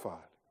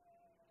glorified.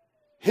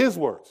 His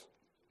words,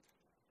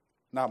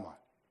 not mine.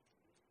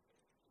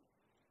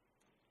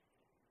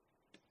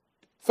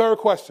 Third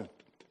question.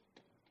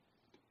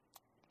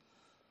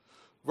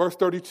 Verse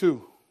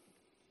 32.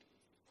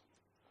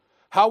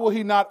 How will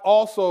he not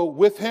also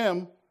with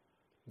him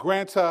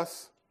grant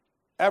us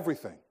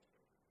everything?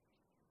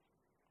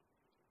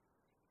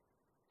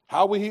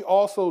 How will he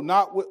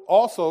not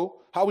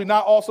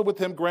also with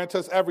him grant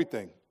us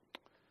everything?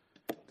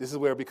 This is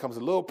where it becomes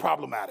a little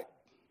problematic,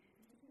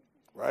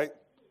 right?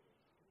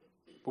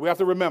 But we have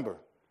to remember,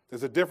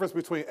 there's a difference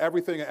between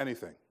everything and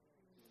anything,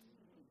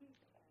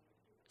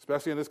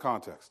 especially in this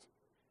context.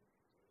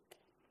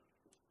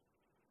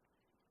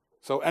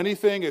 So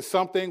anything is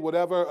something,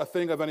 whatever, a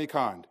thing of any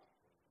kind.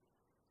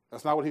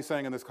 That's not what he's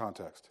saying in this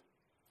context.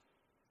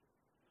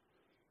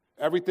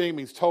 Everything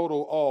means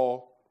total,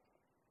 all,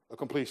 a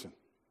completion.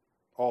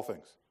 All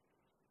things.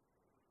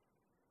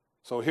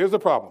 So here's the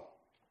problem.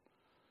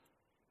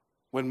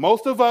 When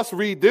most of us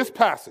read this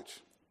passage,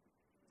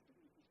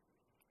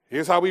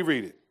 here's how we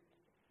read it.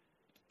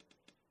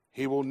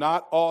 Will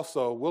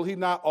he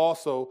not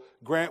also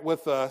grant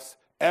with us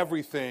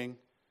everything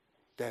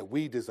that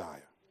we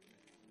desire?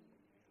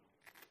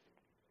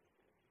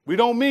 We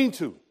don't mean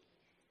to.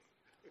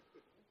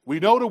 We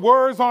know the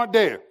words aren't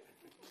there.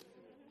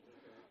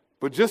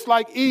 But just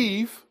like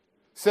Eve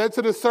said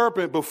to the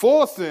serpent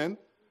before sin,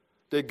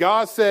 that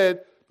God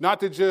said not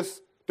to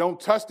just don't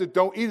touch it,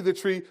 don't eat of the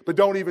tree, but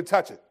don't even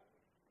touch it.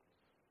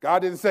 God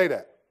didn't say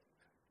that.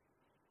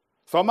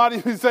 So I'm not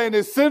even saying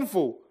it's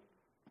sinful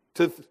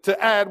to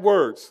add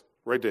words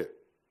right there.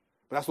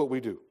 But that's what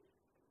we do.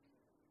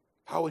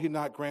 How will he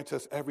not grant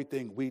us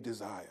everything we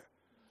desire?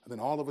 And then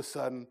all of a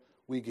sudden,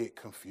 we get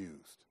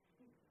confused.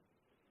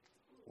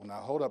 Well,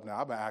 now, hold up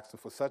now. I've been asking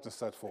for such and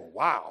such for a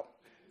while.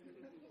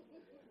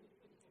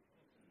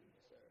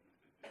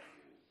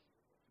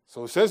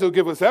 So it says he'll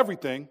give us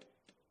everything.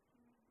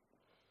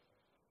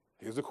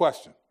 Here's the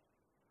question.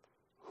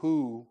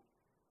 Who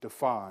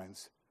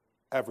defines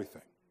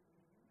everything?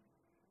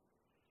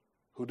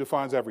 Who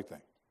defines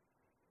everything?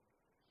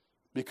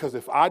 Because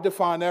if I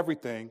define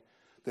everything,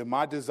 then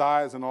my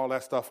desires and all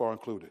that stuff are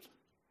included.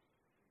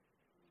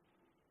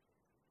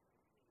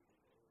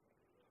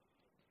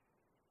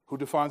 who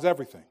defines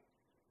everything.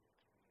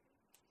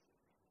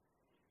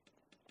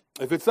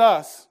 If it's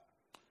us,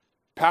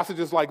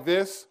 passages like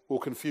this will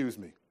confuse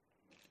me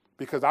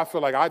because I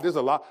feel like I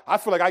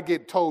feel like I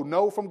get told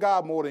no from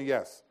God more than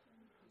yes.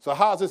 So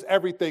how's this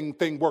everything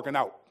thing working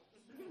out?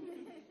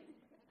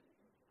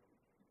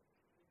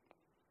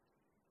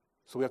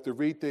 So we have to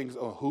read things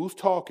on who's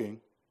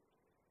talking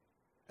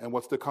and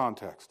what's the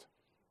context.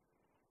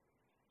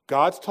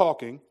 God's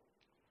talking,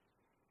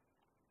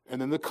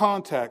 and in the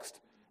context,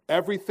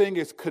 everything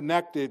is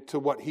connected to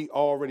what he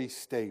already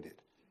stated.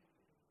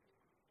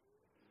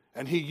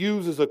 And he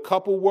uses a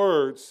couple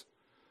words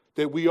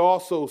that we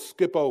also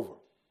skip over.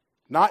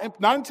 Not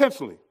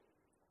intentionally,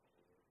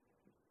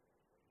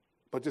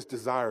 but just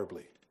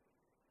desirably.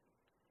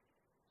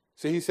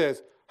 See, he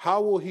says,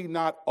 how will he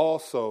not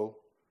also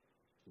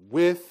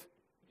with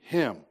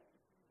him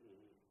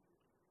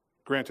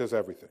grant us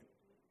everything?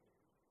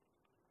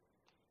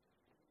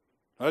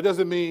 Now, that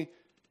doesn't mean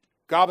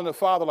God and the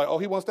Father like, oh,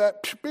 he wants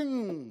that?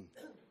 Bing.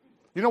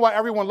 You know why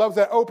everyone loves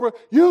that Oprah?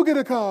 You get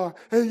a car,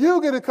 and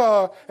you get a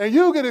car, and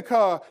you get a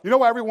car. You know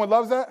why everyone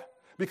loves that?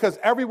 Because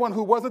everyone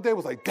who wasn't there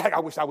was like, dang, I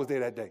wish I was there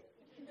that day.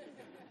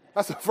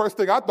 That's the first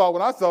thing I thought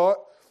when I saw it.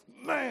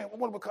 Man, I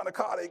wonder what kind of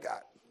car they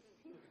got.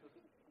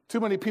 Too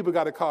many people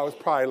got a car. It's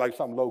probably like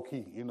something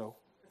low-key,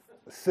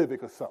 a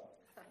Civic or something.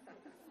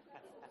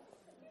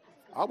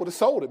 I would have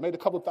sold it, made a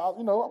couple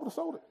thousand, I would have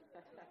sold it.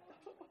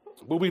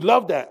 But we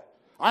love that.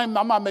 I'm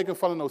not making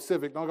fun of no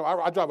Civic.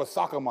 I drive a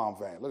soccer mom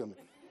van. Look at me.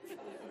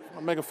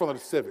 I'm making fun of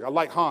the Civic. I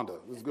like Honda.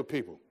 This is good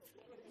people.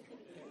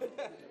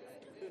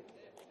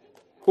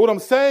 What I'm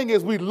saying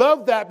is we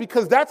love that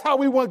because that's how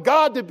we want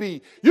God to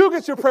be. You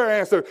get your prayer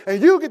answered,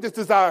 and you get this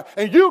desire,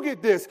 and you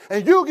get this,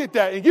 and you get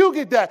that, and you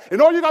get that.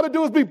 And all you got to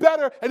do is be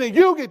better, and then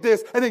you get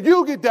this, and then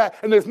you get that.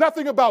 And there's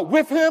nothing about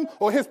with him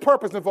or his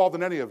purpose involved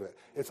in any of it.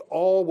 It's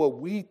all what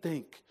we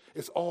think.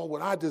 It's all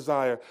what I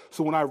desire.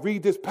 So when I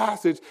read this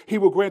passage, he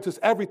will grant us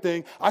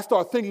everything. I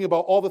start thinking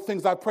about all the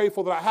things I pray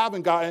for that I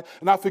haven't gotten,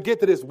 and I forget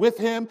that it's with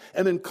him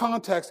and in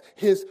context,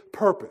 his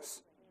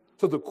purpose.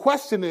 So the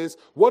question is,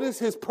 what is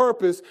his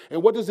purpose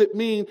and what does it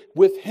mean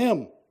with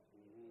him?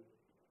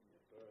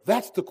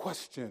 That's the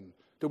question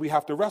that we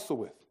have to wrestle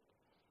with.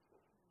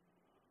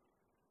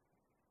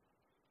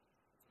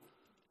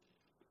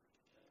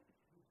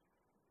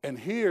 And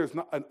here's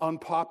an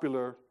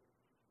unpopular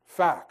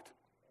fact.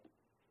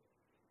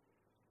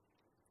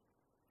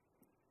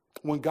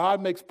 When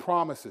God makes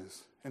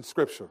promises in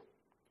Scripture,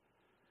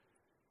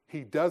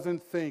 he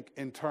doesn't think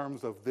in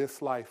terms of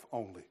this life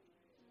only.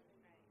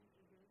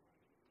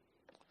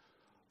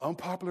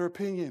 Unpopular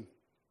opinion.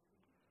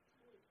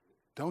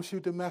 Don't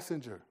shoot the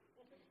messenger.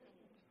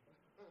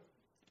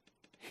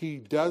 He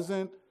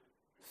doesn't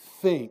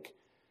think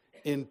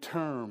in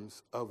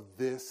terms of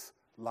this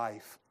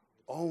life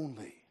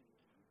only.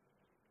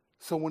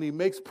 So when he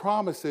makes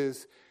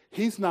promises,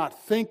 he's not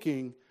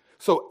thinking.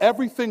 So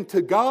everything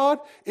to God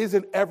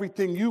isn't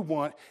everything you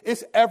want.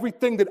 It's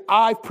everything that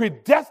I've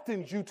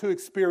predestined you to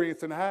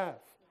experience and have.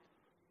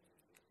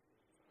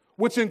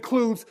 Which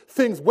includes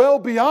things well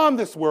beyond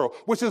this world,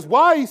 which is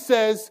why he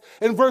says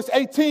in verse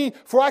 18,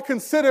 for I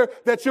consider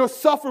that your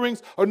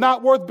sufferings are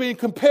not worth being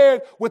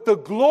compared with the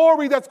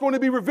glory that's going to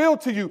be revealed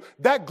to you.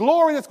 That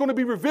glory that's going to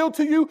be revealed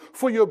to you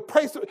for your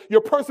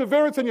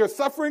perseverance and your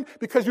suffering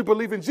because you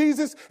believe in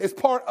Jesus is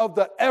part of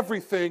the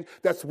everything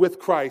that's with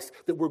Christ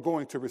that we're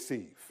going to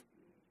receive.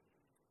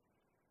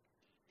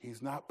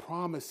 He's not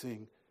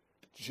promising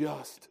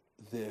just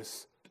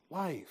this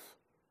life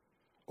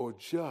or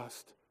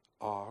just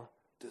our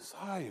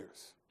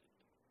desires.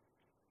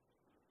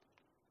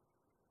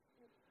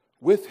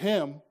 With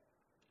him,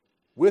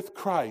 with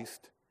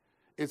Christ,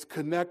 it's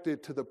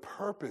connected to the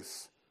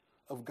purpose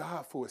of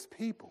God for his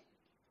people.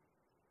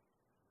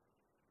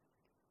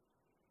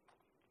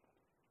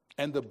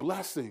 And the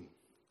blessing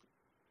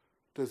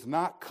does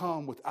not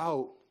come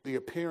without the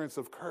appearance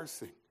of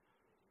cursing.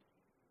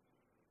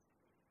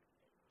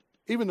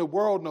 Even the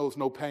world knows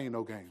no pain,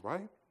 no gain,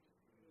 right?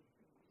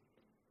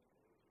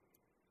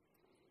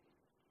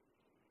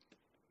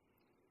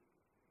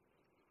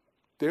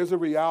 There's a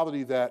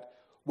reality that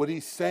what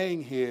he's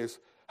saying here is,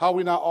 how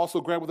we not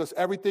also grant with us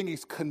everything?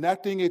 He's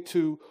connecting it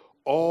to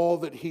all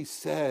that he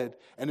said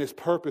and his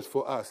purpose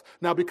for us.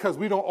 Now, because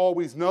we don't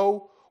always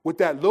know what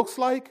that looks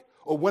like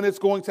or when it's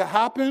going to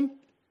happen,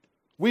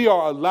 we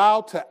are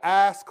allowed to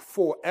ask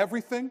for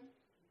everything.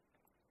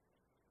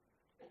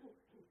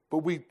 But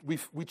we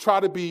try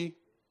to be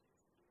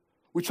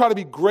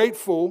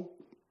grateful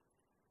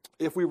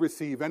if we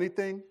receive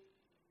anything.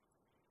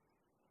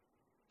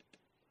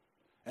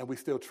 And we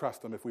still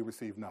trust him if we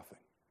receive nothing.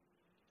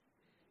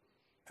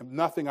 And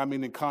nothing, I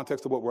mean in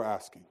context of what we're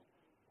asking.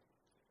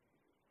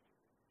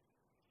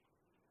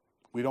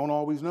 We don't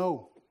always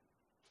know.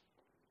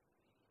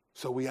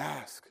 So we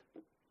ask.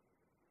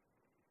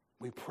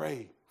 We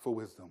pray for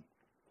wisdom.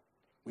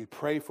 We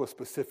pray for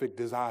specific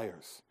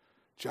desires,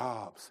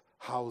 jobs,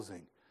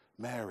 housing,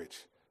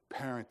 marriage,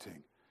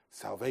 parenting,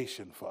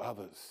 salvation for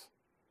others.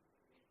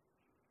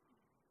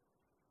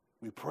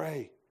 We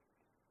pray.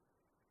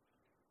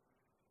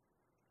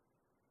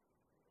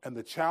 And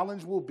the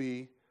challenge will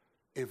be,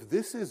 if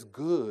this is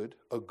good,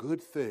 a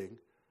good thing,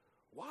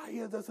 why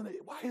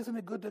isn't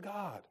it good to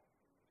God?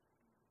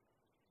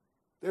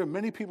 There are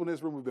many people in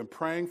this room who have been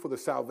praying for the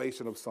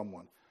salvation of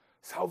someone.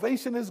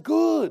 Salvation is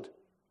good.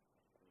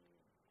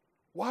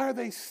 Why are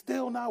they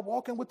still not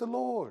walking with the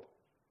Lord?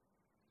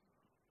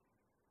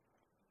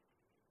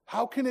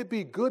 How can it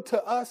be good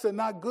to us and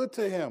not good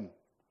to him?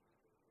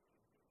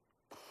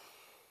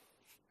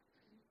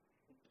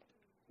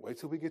 Wait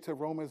till we get to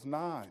Romans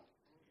 9.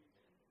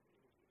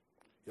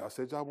 Y'all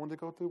said y'all wanted to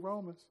go through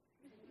Romans.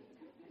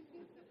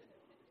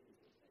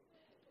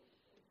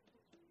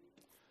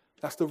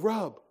 That's the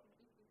rub.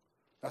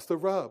 That's the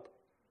rub.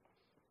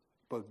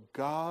 But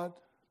God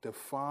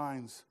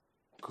defines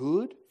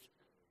good.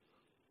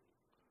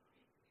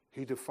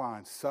 He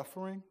defines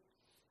suffering.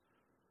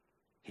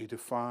 He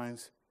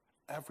defines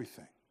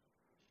everything.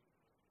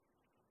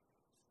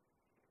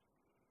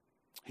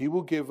 He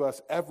will give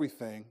us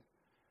everything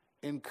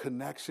in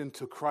connection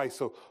to Christ.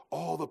 So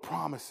all the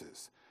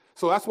promises.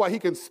 So that's why he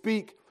can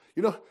speak.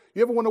 You know,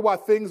 you ever wonder why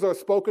things are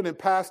spoken in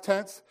past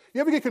tense?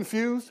 You ever get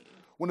confused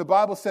when the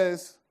Bible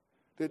says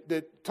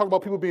that talk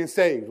about people being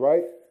saved,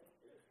 right?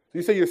 So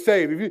you say you're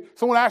saved. If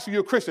someone asks you,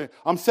 you're a Christian,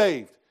 I'm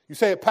saved. You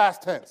say it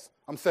past tense,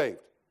 I'm saved.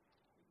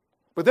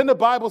 But then the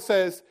Bible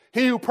says,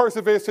 he who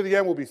perseveres to the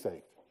end will be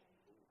saved.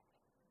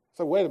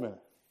 So wait a minute.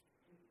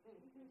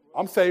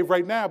 I'm saved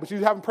right now, but you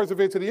haven't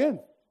persevered to the end.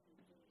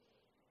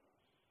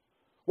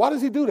 Why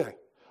does he do that?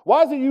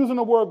 Why is he using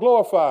the word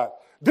glorified?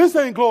 This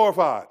ain't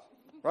glorified,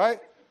 right?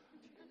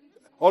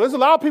 Oh, there's a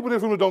lot of people in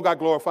this room that don't got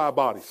glorified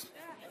bodies.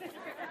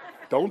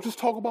 Don't just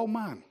talk about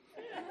mine.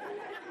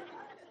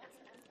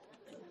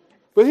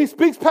 But he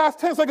speaks past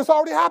tense like it's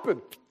already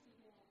happened.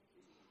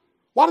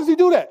 Why does he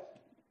do that?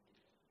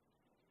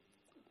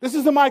 This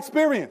isn't my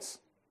experience.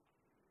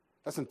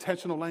 That's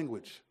intentional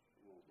language.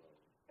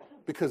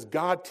 Because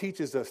God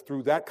teaches us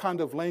through that kind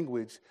of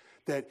language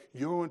that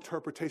your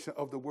interpretation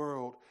of the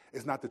world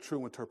is not the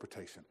true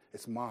interpretation.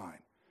 It's mine.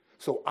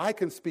 So I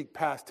can speak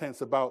past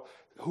tense about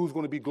who's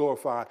going to be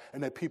glorified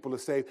and that people are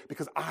saved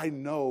because I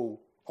know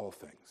all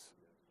things.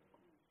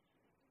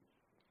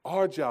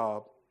 Our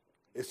job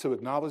is to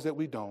acknowledge that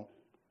we don't,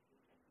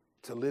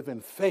 to live in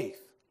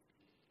faith,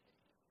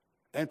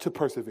 and to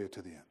persevere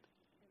to the end.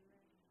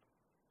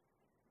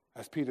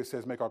 As Peter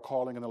says, make our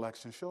calling and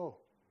election sure.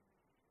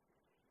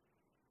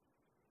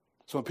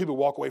 So when people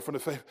walk away from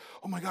the faith,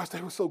 oh my gosh,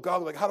 they were so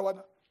godly, like how do I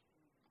know?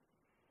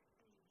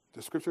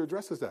 The scripture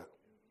addresses that.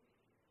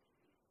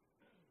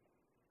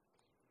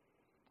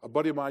 A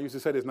buddy of mine used to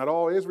say this, not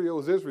all Israel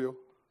is Israel.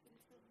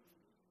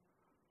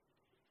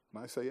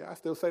 And I say, yeah, I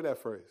still say that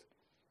phrase.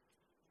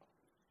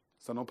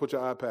 So don't put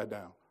your iPad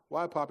down.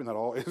 Why, Poppy? Not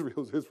all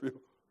Israel is Israel.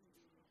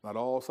 Not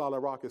all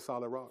solid rock is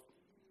solid rock.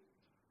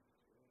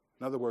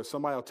 In other words,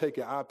 somebody will take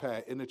your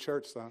iPad in the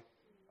church, son.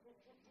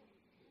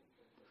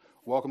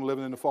 Welcome to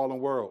living in the fallen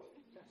world.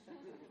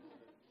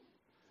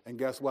 And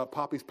guess what?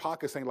 Poppy's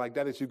pockets ain't like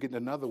that as you getting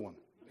another one.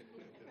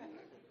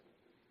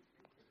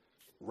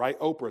 Right,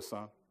 Oprah,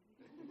 son.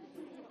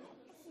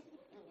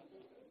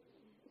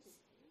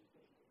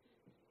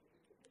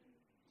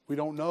 We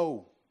don't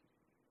know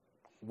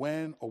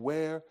when or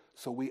where,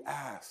 so we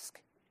ask.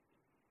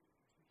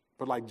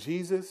 But like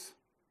Jesus,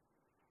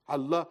 I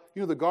love,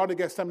 the Garden of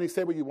Gethsemane,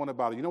 say what you want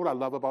about it. You know what I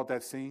love about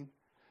that scene?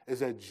 Is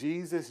that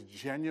Jesus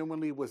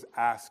genuinely was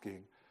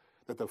asking,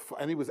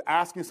 and he was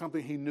asking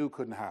something he knew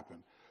couldn't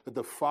happen, that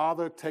the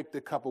Father take the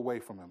cup away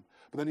from him.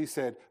 But then he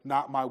said,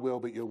 not my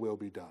will, but your will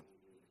be done.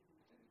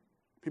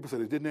 People said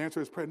he didn't answer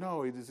his prayer.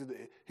 No,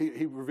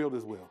 he revealed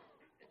his will.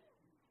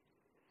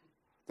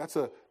 That's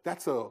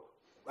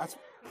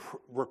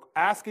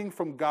asking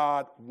from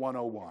God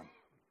 101.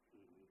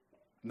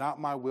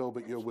 Not my will,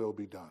 but your will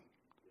be done.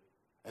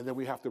 And then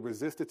we have to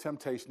resist the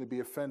temptation to be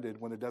offended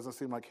when it doesn't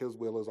seem like his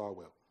will is our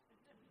will.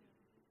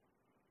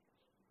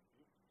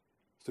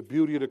 It's the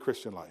beauty of the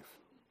Christian life.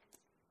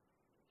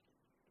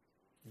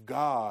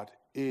 God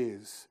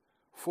is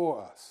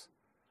for us,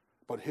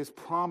 but his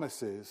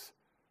promises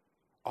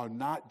are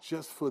not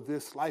just for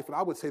this life. And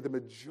I would say the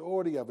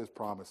majority of his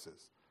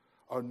promises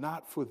are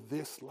not for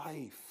this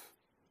life.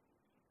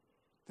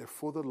 They're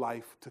for the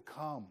life to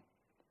come.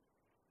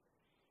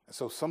 And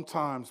so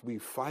sometimes we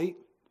fight.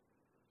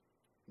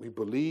 We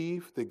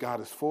believe that God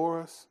is for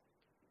us,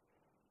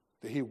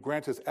 that he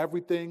grants us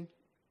everything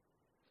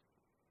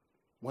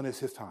when it's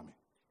his timing.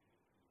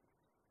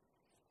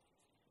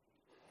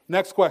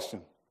 Next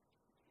question.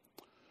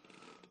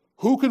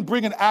 Who can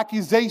bring an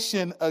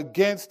accusation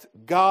against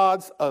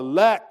God's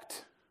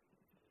elect?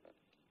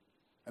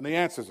 And the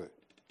answer is it.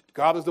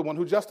 God is the one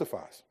who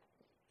justifies.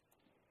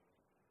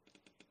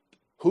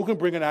 Who can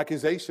bring an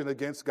accusation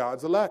against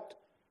God's elect?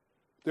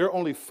 There are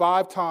only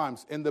 5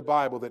 times in the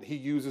Bible that he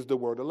uses the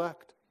word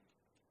elect.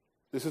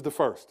 This is the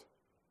first.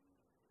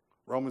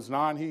 Romans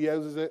 9, he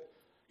uses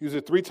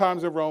it 3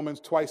 times in Romans,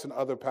 twice in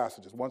other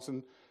passages, once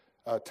in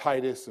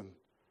Titus, and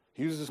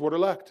he uses this word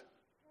elect.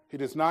 He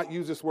does not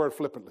use this word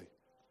flippantly.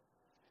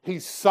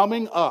 He's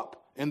summing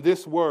up in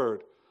this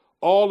word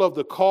all of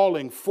the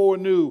calling,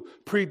 foreknew,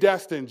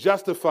 predestined,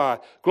 justified,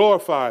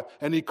 glorified,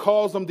 and he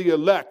calls them the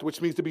elect,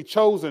 which means to be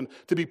chosen,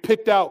 to be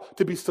picked out,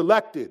 to be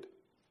selected.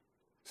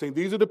 Saying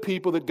these are the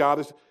people that God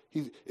is,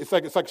 it's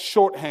like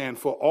shorthand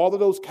for all of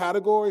those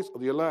categories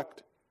of the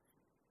elect.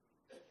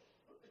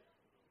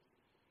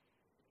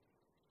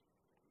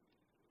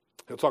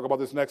 He'll talk about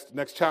this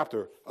next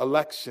chapter,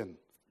 election.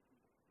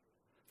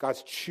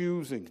 God's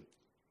choosing.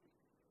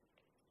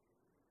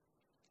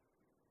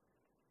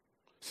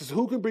 He says,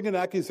 who can bring an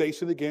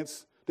accusation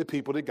against the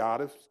people that God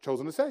has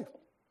chosen to save?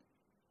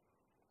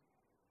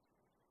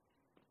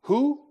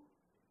 Who?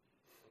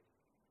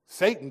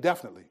 Satan,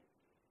 definitely.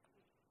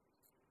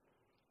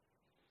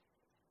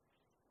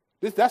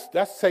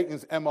 That's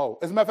Satan's MO.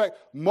 As a matter of fact,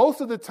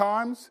 most of the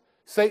times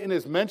Satan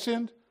is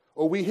mentioned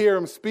or we hear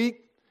him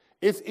speak,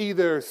 it's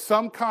either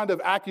some kind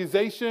of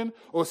accusation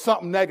or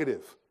something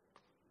negative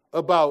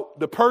about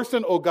the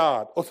person or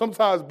God, or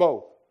sometimes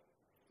both.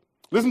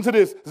 Listen to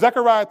this,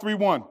 Zechariah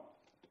 3:1.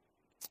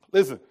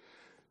 Listen.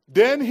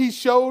 Then he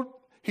showed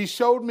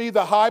me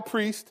the high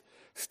priest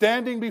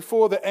standing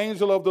before the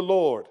angel of the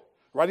Lord.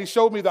 Right? He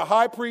showed me the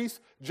high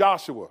priest,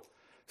 Joshua,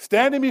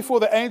 standing before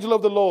the angel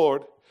of the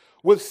Lord,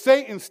 with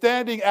Satan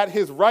standing at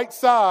his right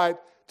side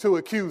to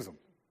accuse him.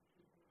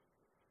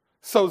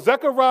 So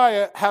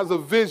Zechariah has a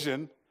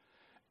vision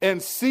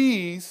and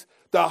sees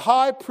the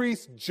high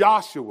priest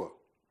Joshua,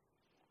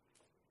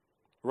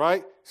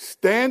 right,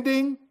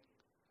 standing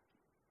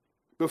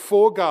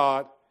before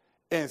God,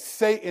 and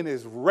Satan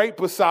is right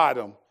beside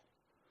him,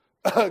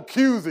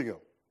 accusing him.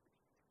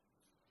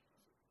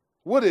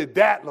 What did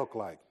that look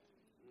like?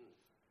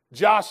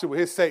 Joshua,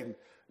 here's Satan.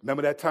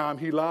 Remember that time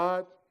he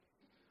lied?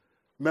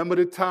 Remember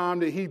the time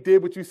that he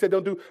did what you said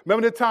don't do?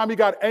 Remember the time he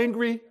got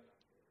angry?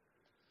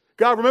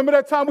 God, remember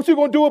that time? What you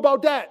going to do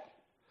about that?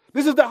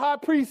 This is the high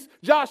priest,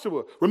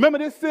 Joshua. Remember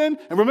this sin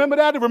and remember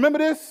that and remember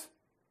this?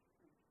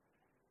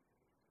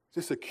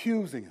 Just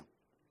accusing him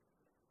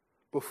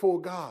before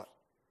God.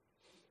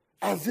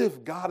 As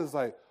if God is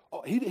like,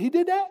 oh, he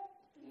did that?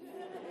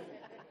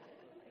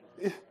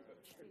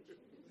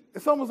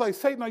 It's almost like,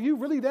 Satan, are you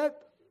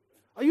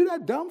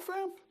that dumb,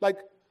 fam? Like,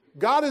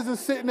 God isn't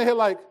sitting there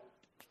like,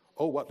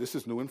 oh, what, this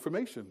is new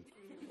information.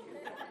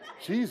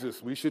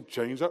 Jesus, we should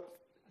change up.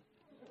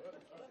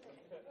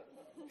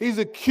 He's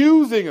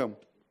accusing him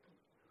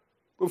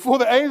before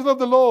the angel of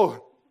the Lord,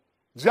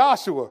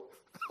 Joshua.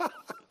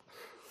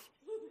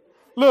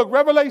 Look,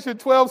 Revelation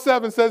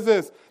 12:7 says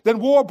this. Then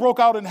war broke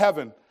out in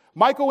heaven.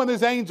 Michael and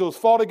his angels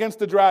fought against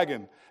the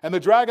dragon, and the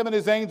dragon and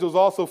his angels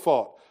also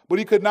fought, but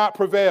he could not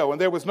prevail,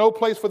 and there was no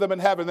place for them in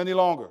heaven any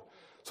longer.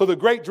 So the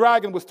great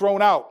dragon was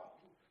thrown out,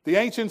 the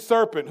ancient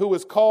serpent who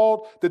is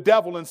called the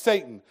devil and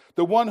Satan,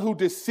 the one who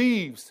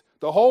deceives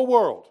the whole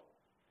world.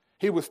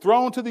 He was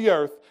thrown to the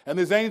earth, and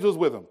his angels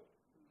with him.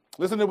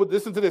 Listen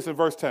to this in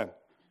verse 10.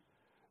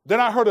 Then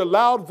I heard a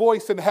loud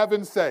voice in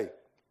heaven say,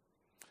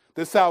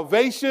 the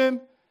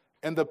salvation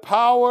and the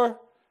power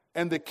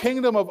and the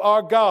kingdom of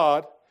our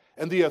God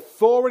and the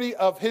authority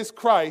of his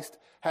Christ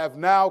have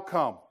now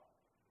come.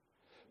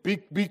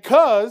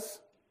 Because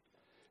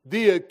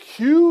the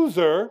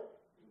accuser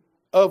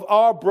of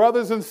our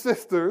brothers and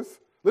sisters,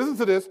 listen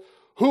to this,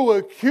 who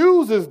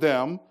accuses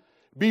them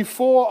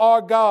before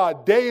our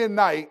God day and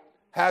night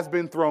has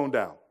been thrown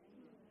down.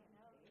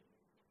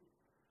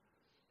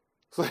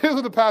 So here's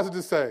what the passage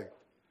is saying.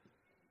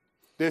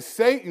 That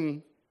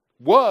Satan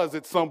was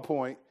at some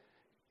point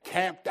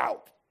camped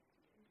out.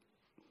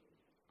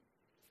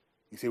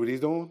 You see what he's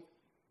doing?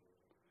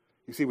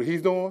 You see what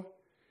he's doing?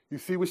 You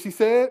see what she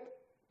said?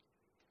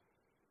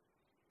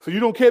 So you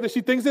don't care that she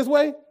thinks this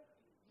way?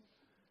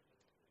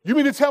 You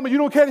mean to tell me you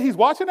don't care that he's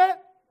watching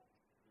that?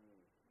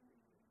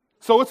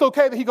 So it's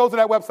okay that he goes to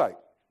that website?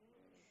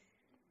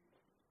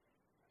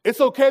 It's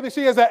okay that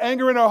she has that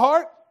anger in her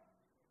heart?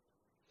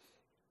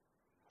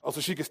 Oh, so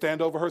she can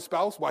stand over her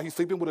spouse while he's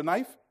sleeping with a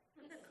knife?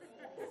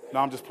 No,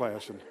 I'm just playing. I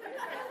shouldn't.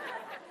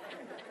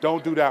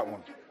 Don't do that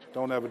one.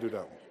 Don't ever do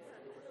that one.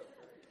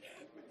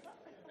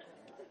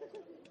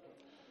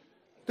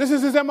 This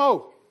is his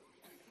MO.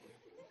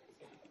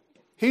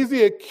 He's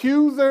the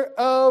accuser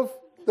of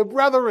the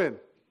brethren.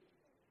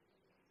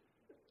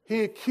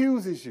 He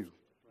accuses you.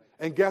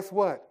 And guess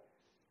what?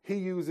 He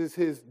uses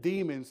his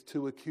demons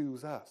to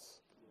accuse us.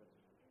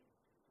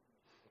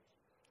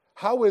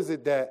 How is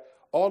it that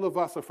all of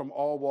us are from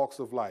all walks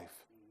of life?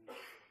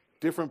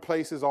 Different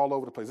places all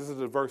over the place. This is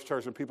a diverse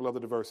church and people of the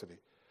diversity.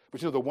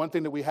 But you know, the one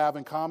thing that we have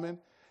in common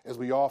is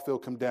we all feel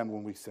condemned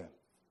when we sin.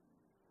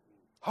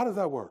 How does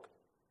that work?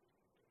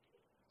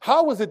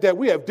 How is it that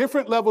we have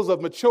different levels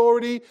of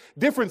maturity,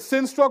 different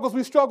sin struggles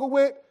we struggle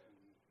with?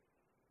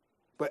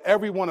 But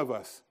every one of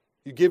us,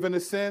 you give in a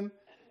sin,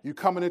 you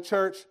come into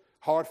church,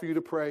 hard for you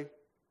to pray,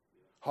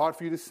 hard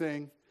for you to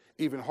sing,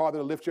 even harder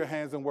to lift your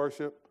hands in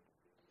worship.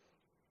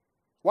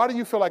 Why do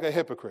you feel like a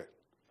hypocrite?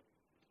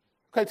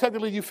 Okay,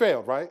 technically you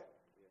failed, right?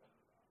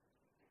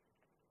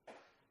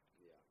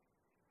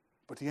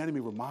 But the enemy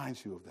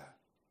reminds you of that.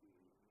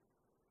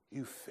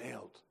 You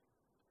failed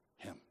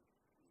him.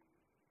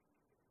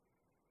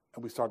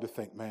 And we start to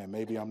think, man,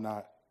 maybe I'm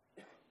not.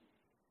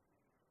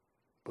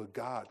 But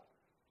God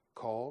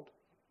called.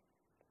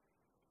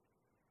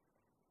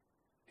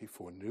 He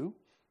foreknew.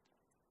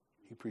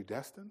 He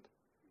predestined,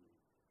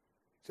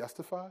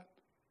 justified,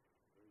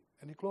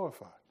 and he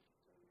glorified.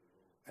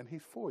 And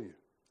he's for you.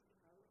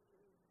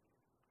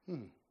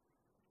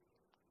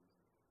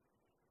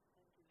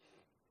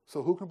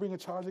 So who can bring a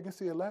charge against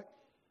the elect?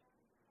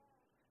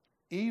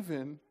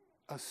 Even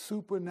a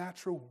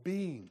supernatural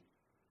being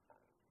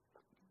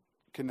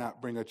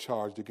cannot bring a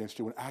charge against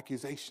you, an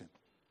accusation.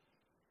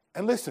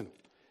 And listen,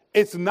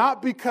 it's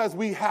not because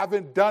we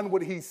haven't done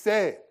what he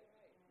said.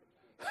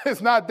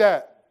 It's not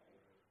that.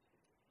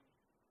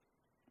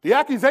 The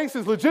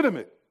accusation is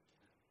legitimate.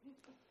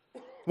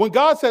 When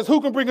God says, who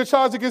can bring a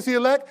charge against the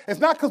elect? It's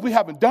not because we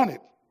haven't done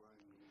it.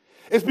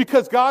 It's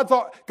because God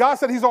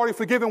said he's already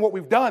forgiven what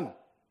we've done.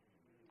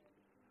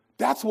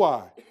 That's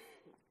why.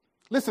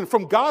 Listen,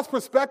 from God's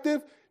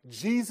perspective,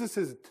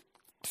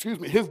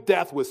 his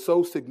death was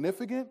so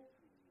significant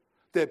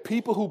that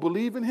people who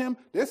believe in him,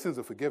 their sins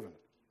are forgiven.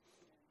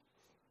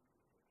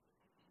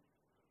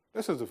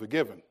 Their sins are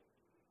forgiven.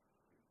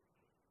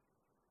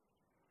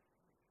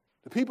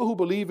 The people who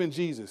believe in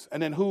Jesus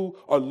and then who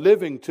are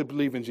living to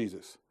believe in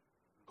Jesus,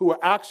 who are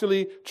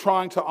actually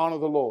trying to honor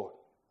the Lord.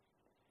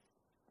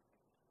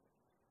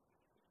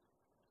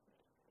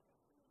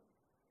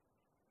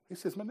 He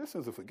says, man, their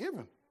sins are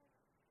forgiven.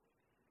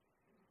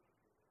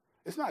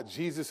 It's not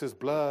Jesus'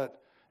 blood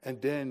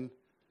and then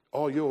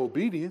all your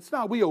obedience.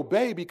 No, we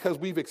obey because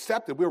we've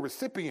accepted. We're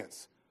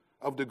recipients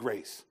of the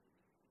grace.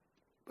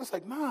 But it's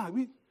like,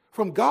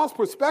 from God's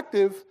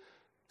perspective,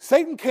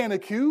 Satan can't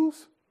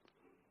accuse.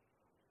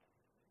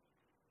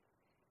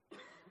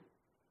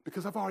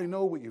 Because I've already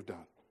know what you've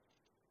done.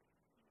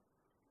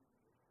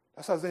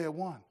 That's Isaiah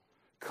 1.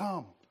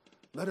 Come,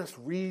 let us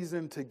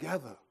reason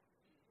together.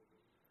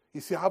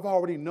 You see, I've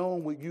already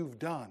known what you've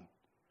done.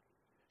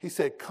 He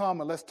said,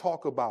 come and let's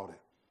talk about it.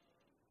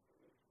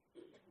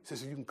 He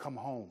says, you can come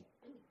home.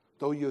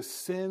 Though your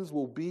sins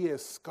will be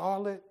as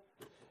scarlet,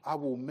 I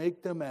will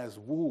make them as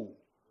wool.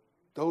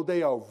 Though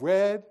they are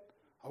red,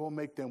 I will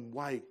make them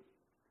white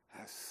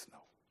as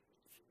snow.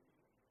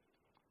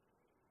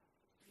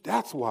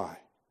 That's why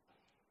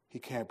he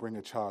can't bring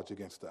a charge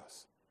against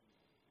us.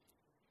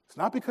 It's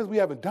not because we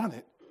haven't done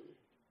it.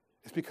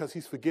 It's because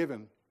he's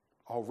forgiven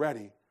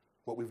already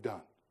what we've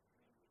done.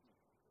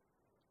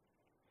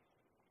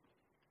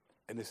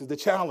 And this is the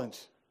challenge.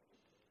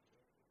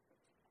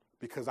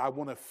 Because I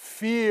want to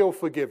feel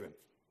forgiven.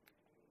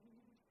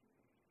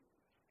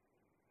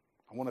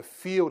 I want to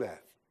feel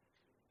that.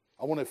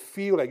 I want to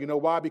feel that. You know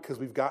why? Because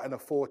we've gotten a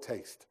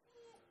foretaste.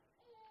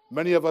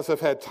 Many of us have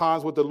had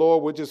times with the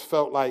Lord where it just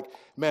felt like,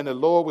 man, the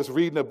Lord was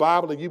reading the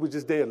Bible and you were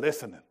just there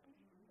listening.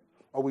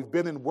 Or we've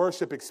been in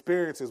worship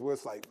experiences where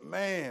it's like,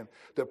 man,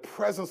 the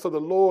presence of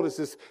the Lord is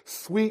this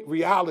sweet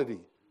reality.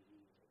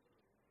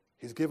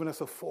 He's given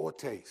us a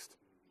foretaste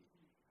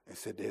and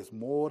said there's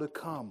more to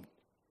come.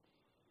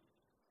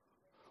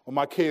 When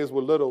my kids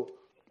were little,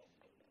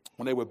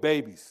 when they were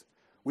babies,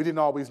 we didn't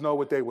always know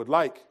what they would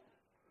like.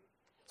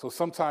 So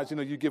sometimes,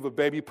 you give a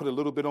baby, you put a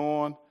little bit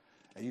on,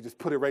 and you just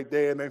put it right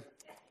there,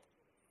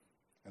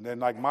 and then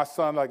like my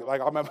son, like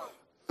I remember,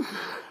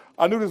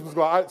 I knew this was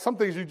going. Some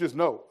things you just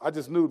know. I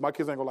just knew my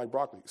kids ain't gonna like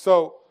broccoli.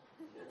 So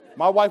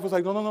my wife was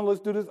like, no, let's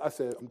do this. I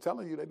said, I'm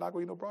telling you, they're not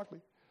gonna eat no broccoli.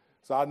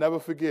 So I'll never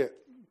forget.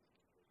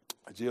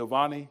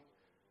 Giovanni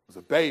was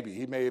a baby.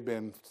 He may have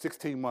been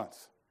 16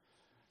 months.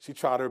 She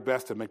tried her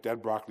best to make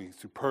that broccoli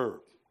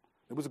superb.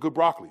 It was a good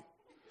broccoli.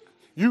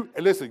 And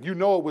listen, you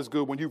know it was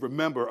good when you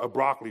remember a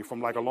broccoli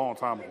from like a long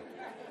time ago.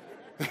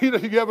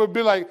 You ever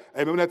been like,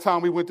 hey, remember that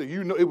time we went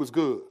to, it was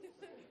good.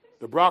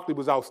 The broccoli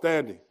was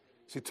outstanding.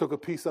 She took a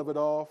piece of it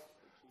off.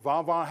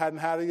 Von hadn't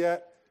had it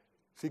yet.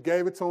 She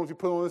gave it to him. She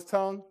put it on his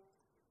tongue.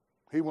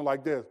 He went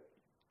like this.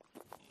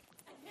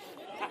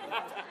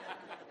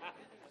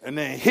 And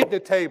then hit the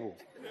table.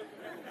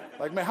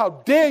 Like, man, how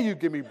dare you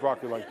give me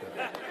broccoli like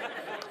that?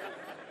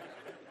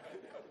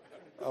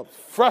 I was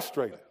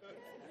frustrated.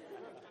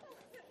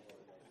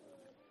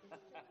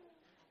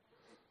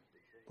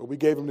 But we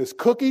gave him this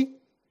cookie.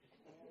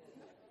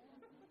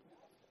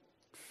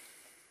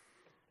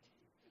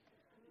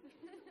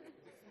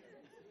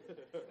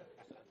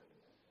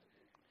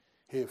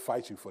 He'll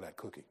fight you for that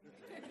cookie.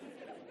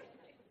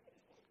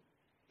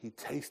 He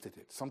tasted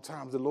it.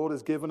 Sometimes the Lord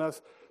has given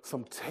us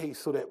some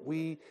taste so that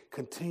we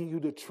continue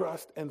to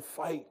trust and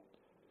fight.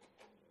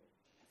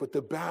 But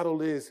the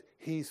battle is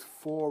he's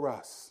for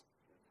us.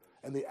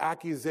 And the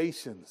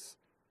accusations,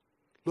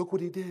 look what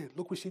he did,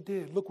 look what she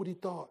did, look what he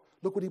thought,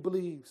 look what he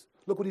believes,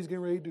 look what he's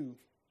getting ready to do.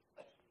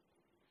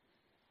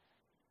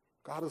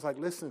 God is like,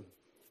 listen.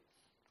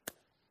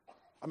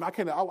 I mean,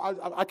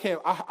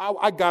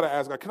 I gotta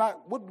ask God,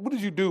 what did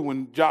you do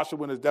when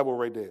Joshua and his devil were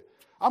right there?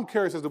 I'm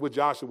curious as to what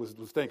Joshua was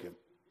thinking.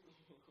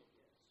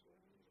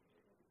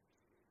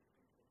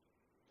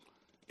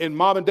 In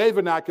modern day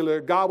vernacular,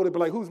 God would have been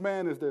like, whose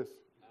man is this?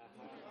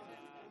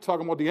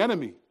 Talking about the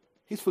enemy.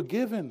 He's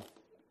forgiven.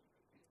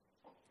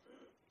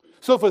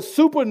 So if a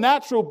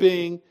supernatural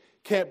being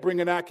can't bring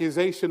an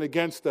accusation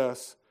against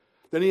us,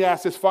 then he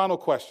asks this final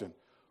question.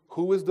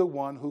 Who is the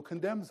one who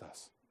condemns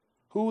us?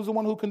 Who is the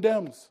one who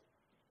condemns?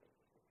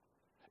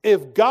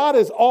 If God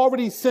has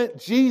already sent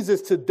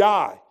Jesus to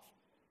die,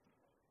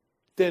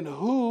 then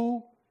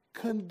who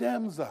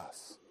condemns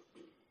us?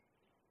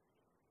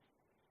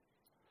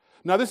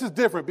 Now, this is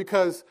different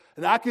because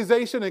an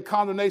accusation and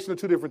condemnation are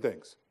two different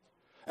things.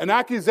 An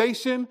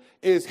accusation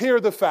is, here are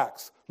the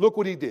facts. Look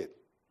what he did.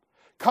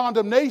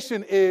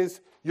 Condemnation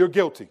is, you're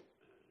guilty.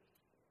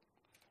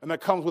 And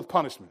that comes with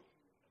punishment.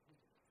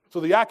 So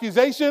the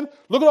accusation,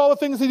 look at all the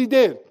things that he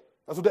did.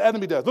 That's what the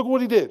enemy does. Look at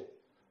what he did.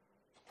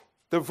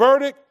 The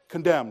verdict,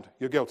 condemned.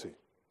 You're guilty.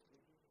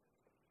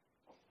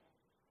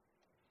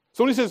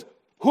 So when he says,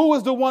 who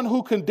is the one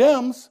who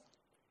condemns?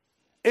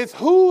 It's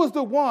who is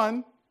the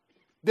one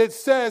that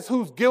says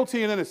who's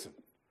guilty and innocent.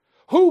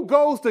 Who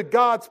goes to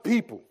God's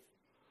people?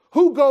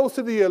 Who goes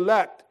to the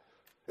elect?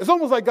 It's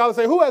almost like God would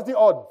say, who has the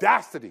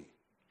audacity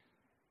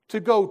to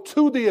go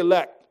to the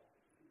elect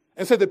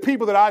and say the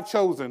people that I've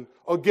chosen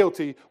are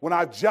guilty when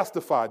I've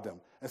justified them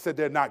and said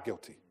they're not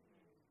guilty?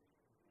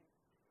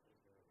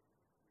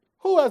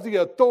 Who has the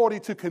authority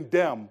to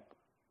condemn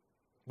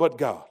but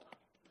God?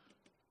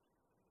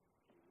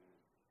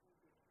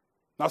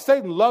 Now,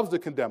 Satan loves to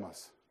condemn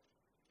us.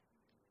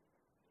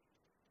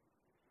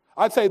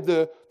 I'd say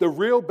the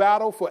real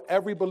battle for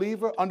every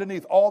believer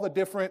underneath all the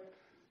different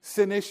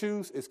sin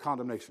issues is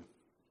condemnation.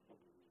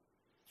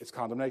 It's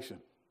condemnation.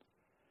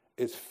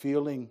 It's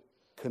feeling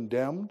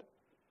condemned,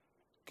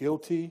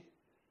 guilty.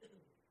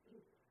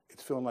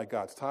 It's feeling like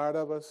God's tired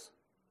of us.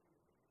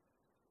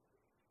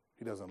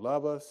 He doesn't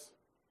love us.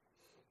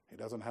 He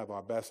doesn't have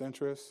our best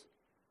interests.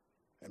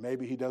 And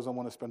maybe he doesn't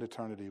want to spend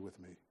eternity with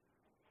me.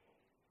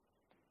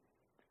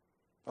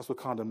 That's what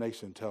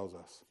condemnation tells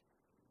us.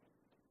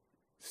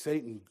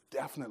 Satan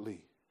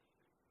definitely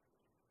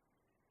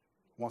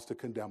wants to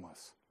condemn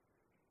us,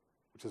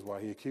 which is why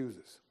he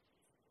accuses.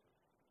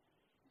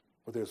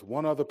 But there's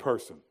one other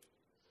person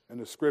in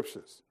the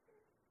scriptures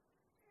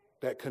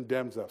that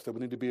condemns us that we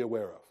need to be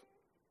aware of.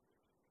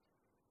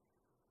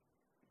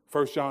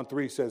 1 John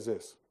 3 says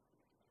this.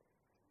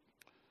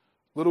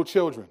 Little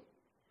children,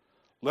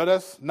 let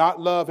us not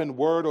love in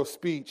word or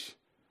speech,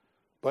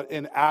 but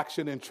in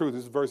action and truth.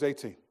 This is verse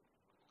 18.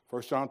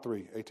 1 John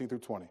 3, 18 through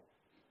 20.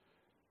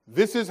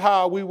 This is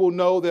how we will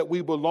know that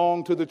we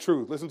belong to the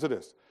truth. Listen to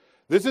this.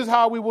 This is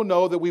how we will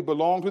know that we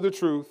belong to the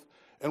truth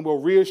and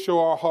will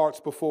reassure our hearts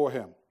before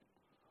him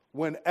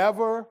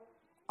whenever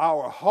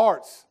our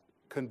hearts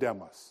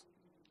condemn us.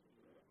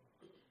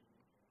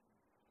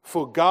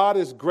 For God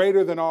is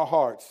greater than our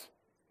hearts,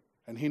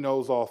 and he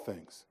knows all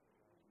things.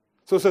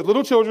 So it says,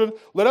 little children,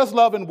 let us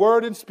love in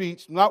word and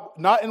speech,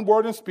 not in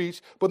word and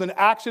speech, but in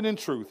action and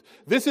truth.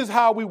 This is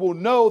how we will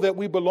know that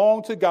we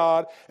belong to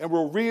God and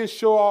will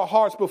reassure our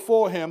hearts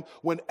before him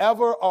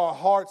whenever our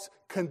hearts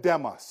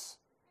condemn us.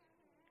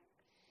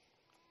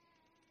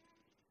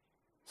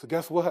 So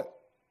guess what?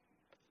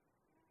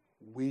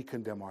 We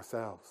condemn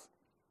ourselves.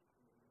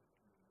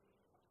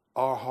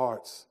 Our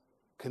hearts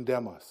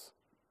condemn us.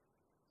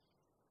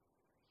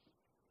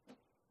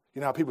 You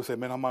know how people say,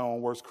 man, I'm my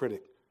own worst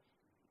critic.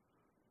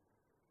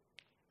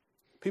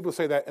 People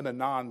say that in a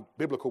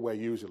non-biblical way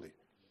usually.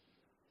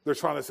 They're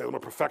trying to say, I'm a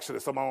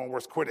perfectionist, I'm my own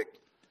worst critic.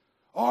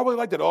 Oh, I really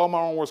like that, oh, I'm my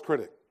own worst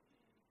critic.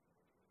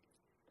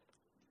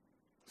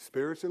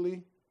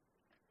 Spiritually,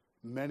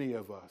 many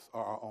of us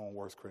are our own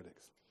worst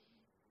critics.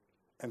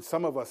 And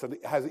some of us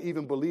has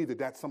even believed that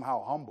that's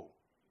somehow humble.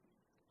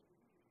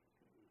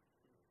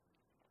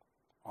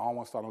 I don't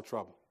want to start no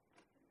trouble.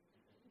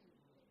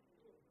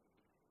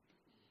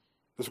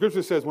 The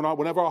scripture says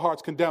whenever our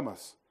hearts condemn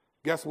us,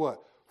 guess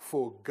what?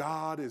 For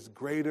God is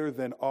greater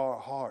than our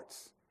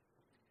hearts.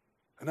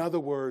 In other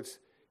words,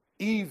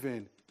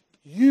 even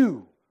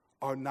you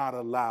are not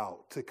allowed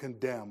to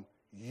condemn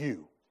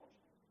you.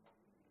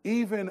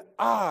 Even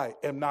I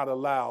am not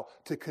allowed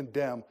to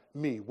condemn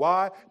me.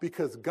 Why?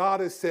 Because God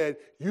has said,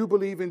 you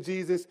believe in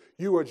Jesus,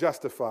 you are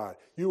justified.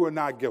 You are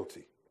not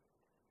guilty.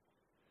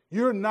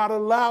 You're not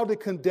allowed to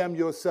condemn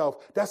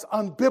yourself. That's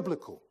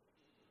unbiblical.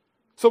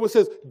 So it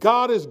says,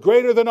 God is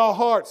greater than our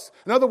hearts.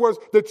 In other words,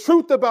 the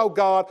truth about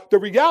God, the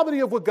reality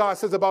of what God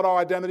says about our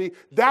identity,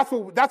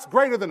 that's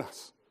greater than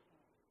us.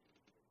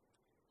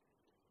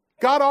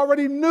 God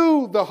already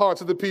knew the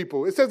hearts of the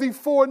people. It says he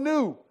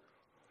foreknew.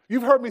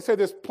 You've heard me say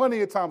this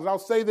plenty of times, and I'll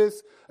say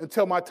this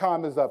until my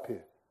time is up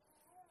here.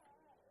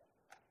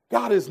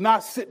 God is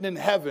not sitting in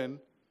heaven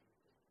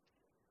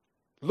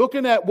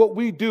looking at what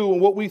we do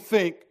and what we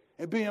think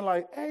and being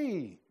like,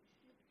 hey,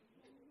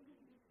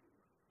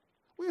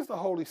 where's the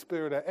Holy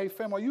Spirit at? Hey,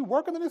 fam, are you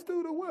working in this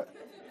dude or what?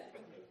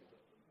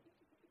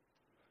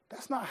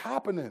 That's not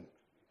happening.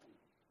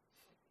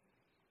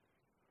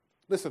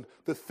 Listen,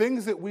 the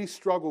things that we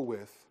struggle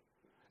with,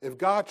 if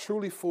God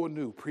truly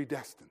foreknew,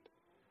 predestined,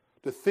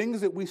 the things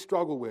that we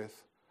struggle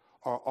with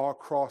are our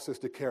crosses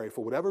to carry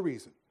for whatever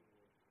reason.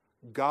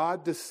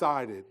 God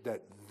decided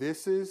that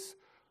this is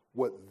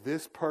what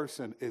this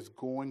person is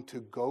going to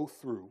go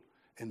through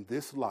in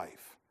this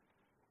life.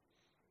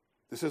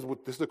 This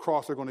is the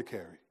cross they're going to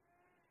carry.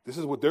 This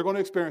is what they're going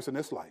to experience in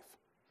this life.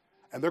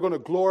 And they're going to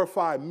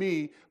glorify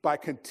me by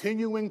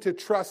continuing to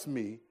trust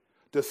me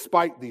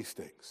despite these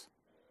things.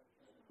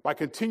 By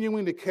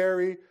continuing to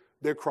carry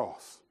their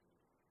cross.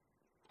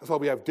 That's why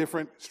we have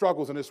different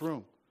struggles in this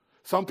room.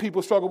 Some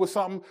people struggle with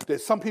something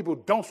that some people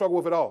don't struggle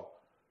with at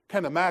all.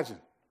 Can't imagine.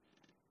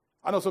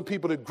 I know some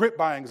people that are gripped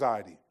by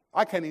anxiety.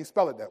 I can't even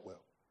spell it that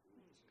well.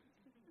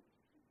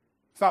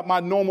 It's not my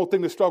normal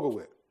thing to struggle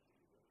with.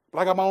 But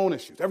I got my own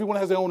issues. Everyone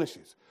has their own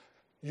issues.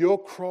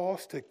 Your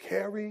cross to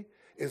carry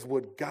is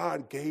what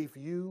God gave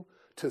you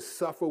to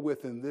suffer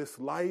with in this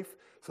life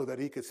so that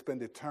he could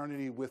spend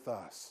eternity with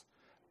us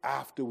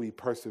after we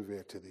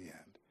persevere to the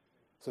end,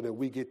 so that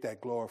we get that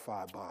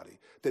glorified body,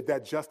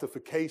 that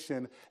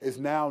justification is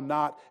now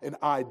not an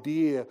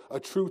idea, a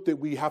truth that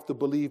we have to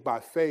believe by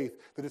faith,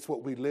 that it's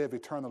what we live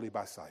eternally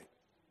by sight.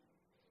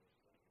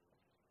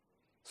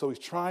 So he's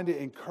trying to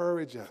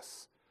encourage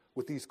us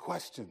with these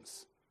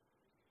questions.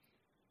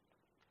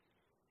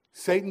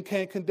 Satan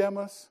can't condemn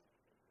us.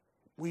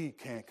 We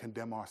can't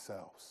condemn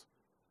ourselves.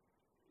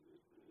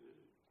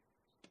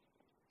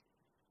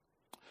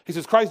 He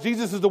says, Christ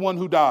Jesus is the one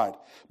who died,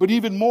 but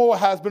even more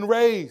has been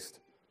raised.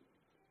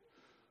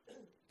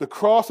 The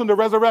cross and the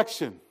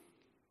resurrection.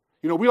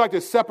 You know, we like to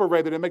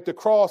separate it and make the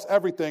cross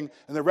everything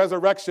and the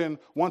resurrection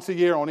once a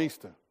year on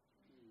Easter.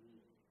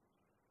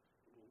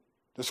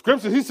 The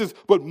scripture, he says,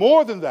 but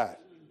more than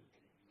that.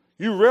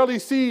 You rarely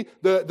see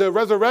the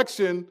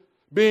resurrection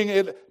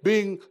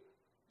being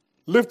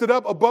lifted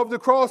up above the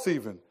cross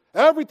even.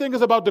 Everything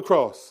is about the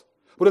cross.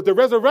 But if the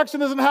resurrection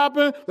doesn't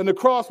happen, then the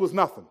cross was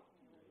nothing.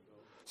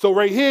 So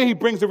right here, he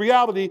brings the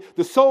reality.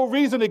 The sole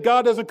reason that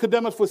God doesn't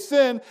condemn us for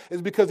sin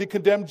is because he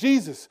condemned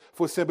Jesus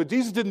for sin. But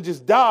Jesus didn't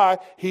just die.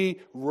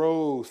 He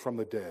rose from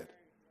the dead.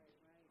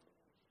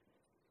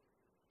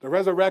 The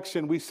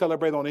resurrection we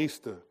celebrate on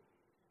Easter.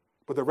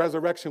 But the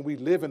resurrection, we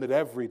live in it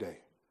every day.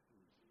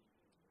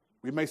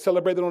 We may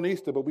celebrate it on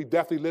Easter, but we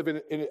definitely live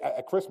in it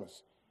at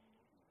Christmas.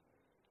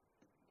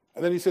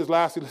 And then he says,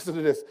 lastly, listen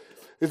to this,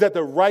 is at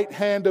the right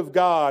hand of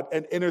God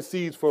and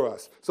intercedes for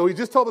us. So he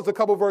just told us a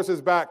couple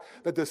verses back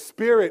that the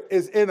Spirit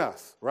is in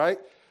us, right?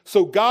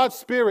 So God's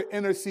Spirit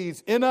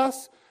intercedes in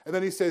us, and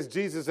then he says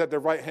Jesus at the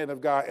right hand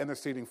of God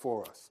interceding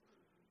for us.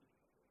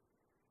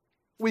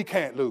 We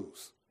can't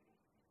lose.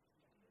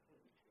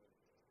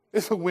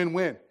 It's a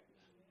win-win.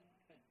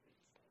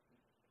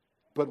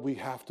 But we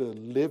have to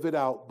live it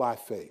out by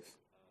faith.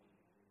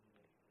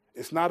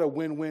 It's not a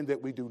win-win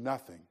that we do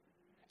nothing.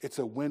 It's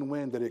a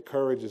win-win that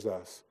encourages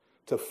us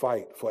to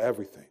fight for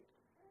everything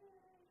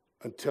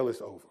until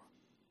it's over.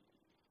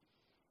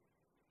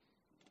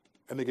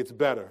 And it gets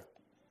better.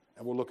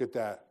 And we'll look at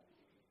that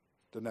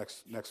the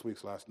next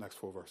week's next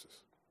 4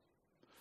 verses.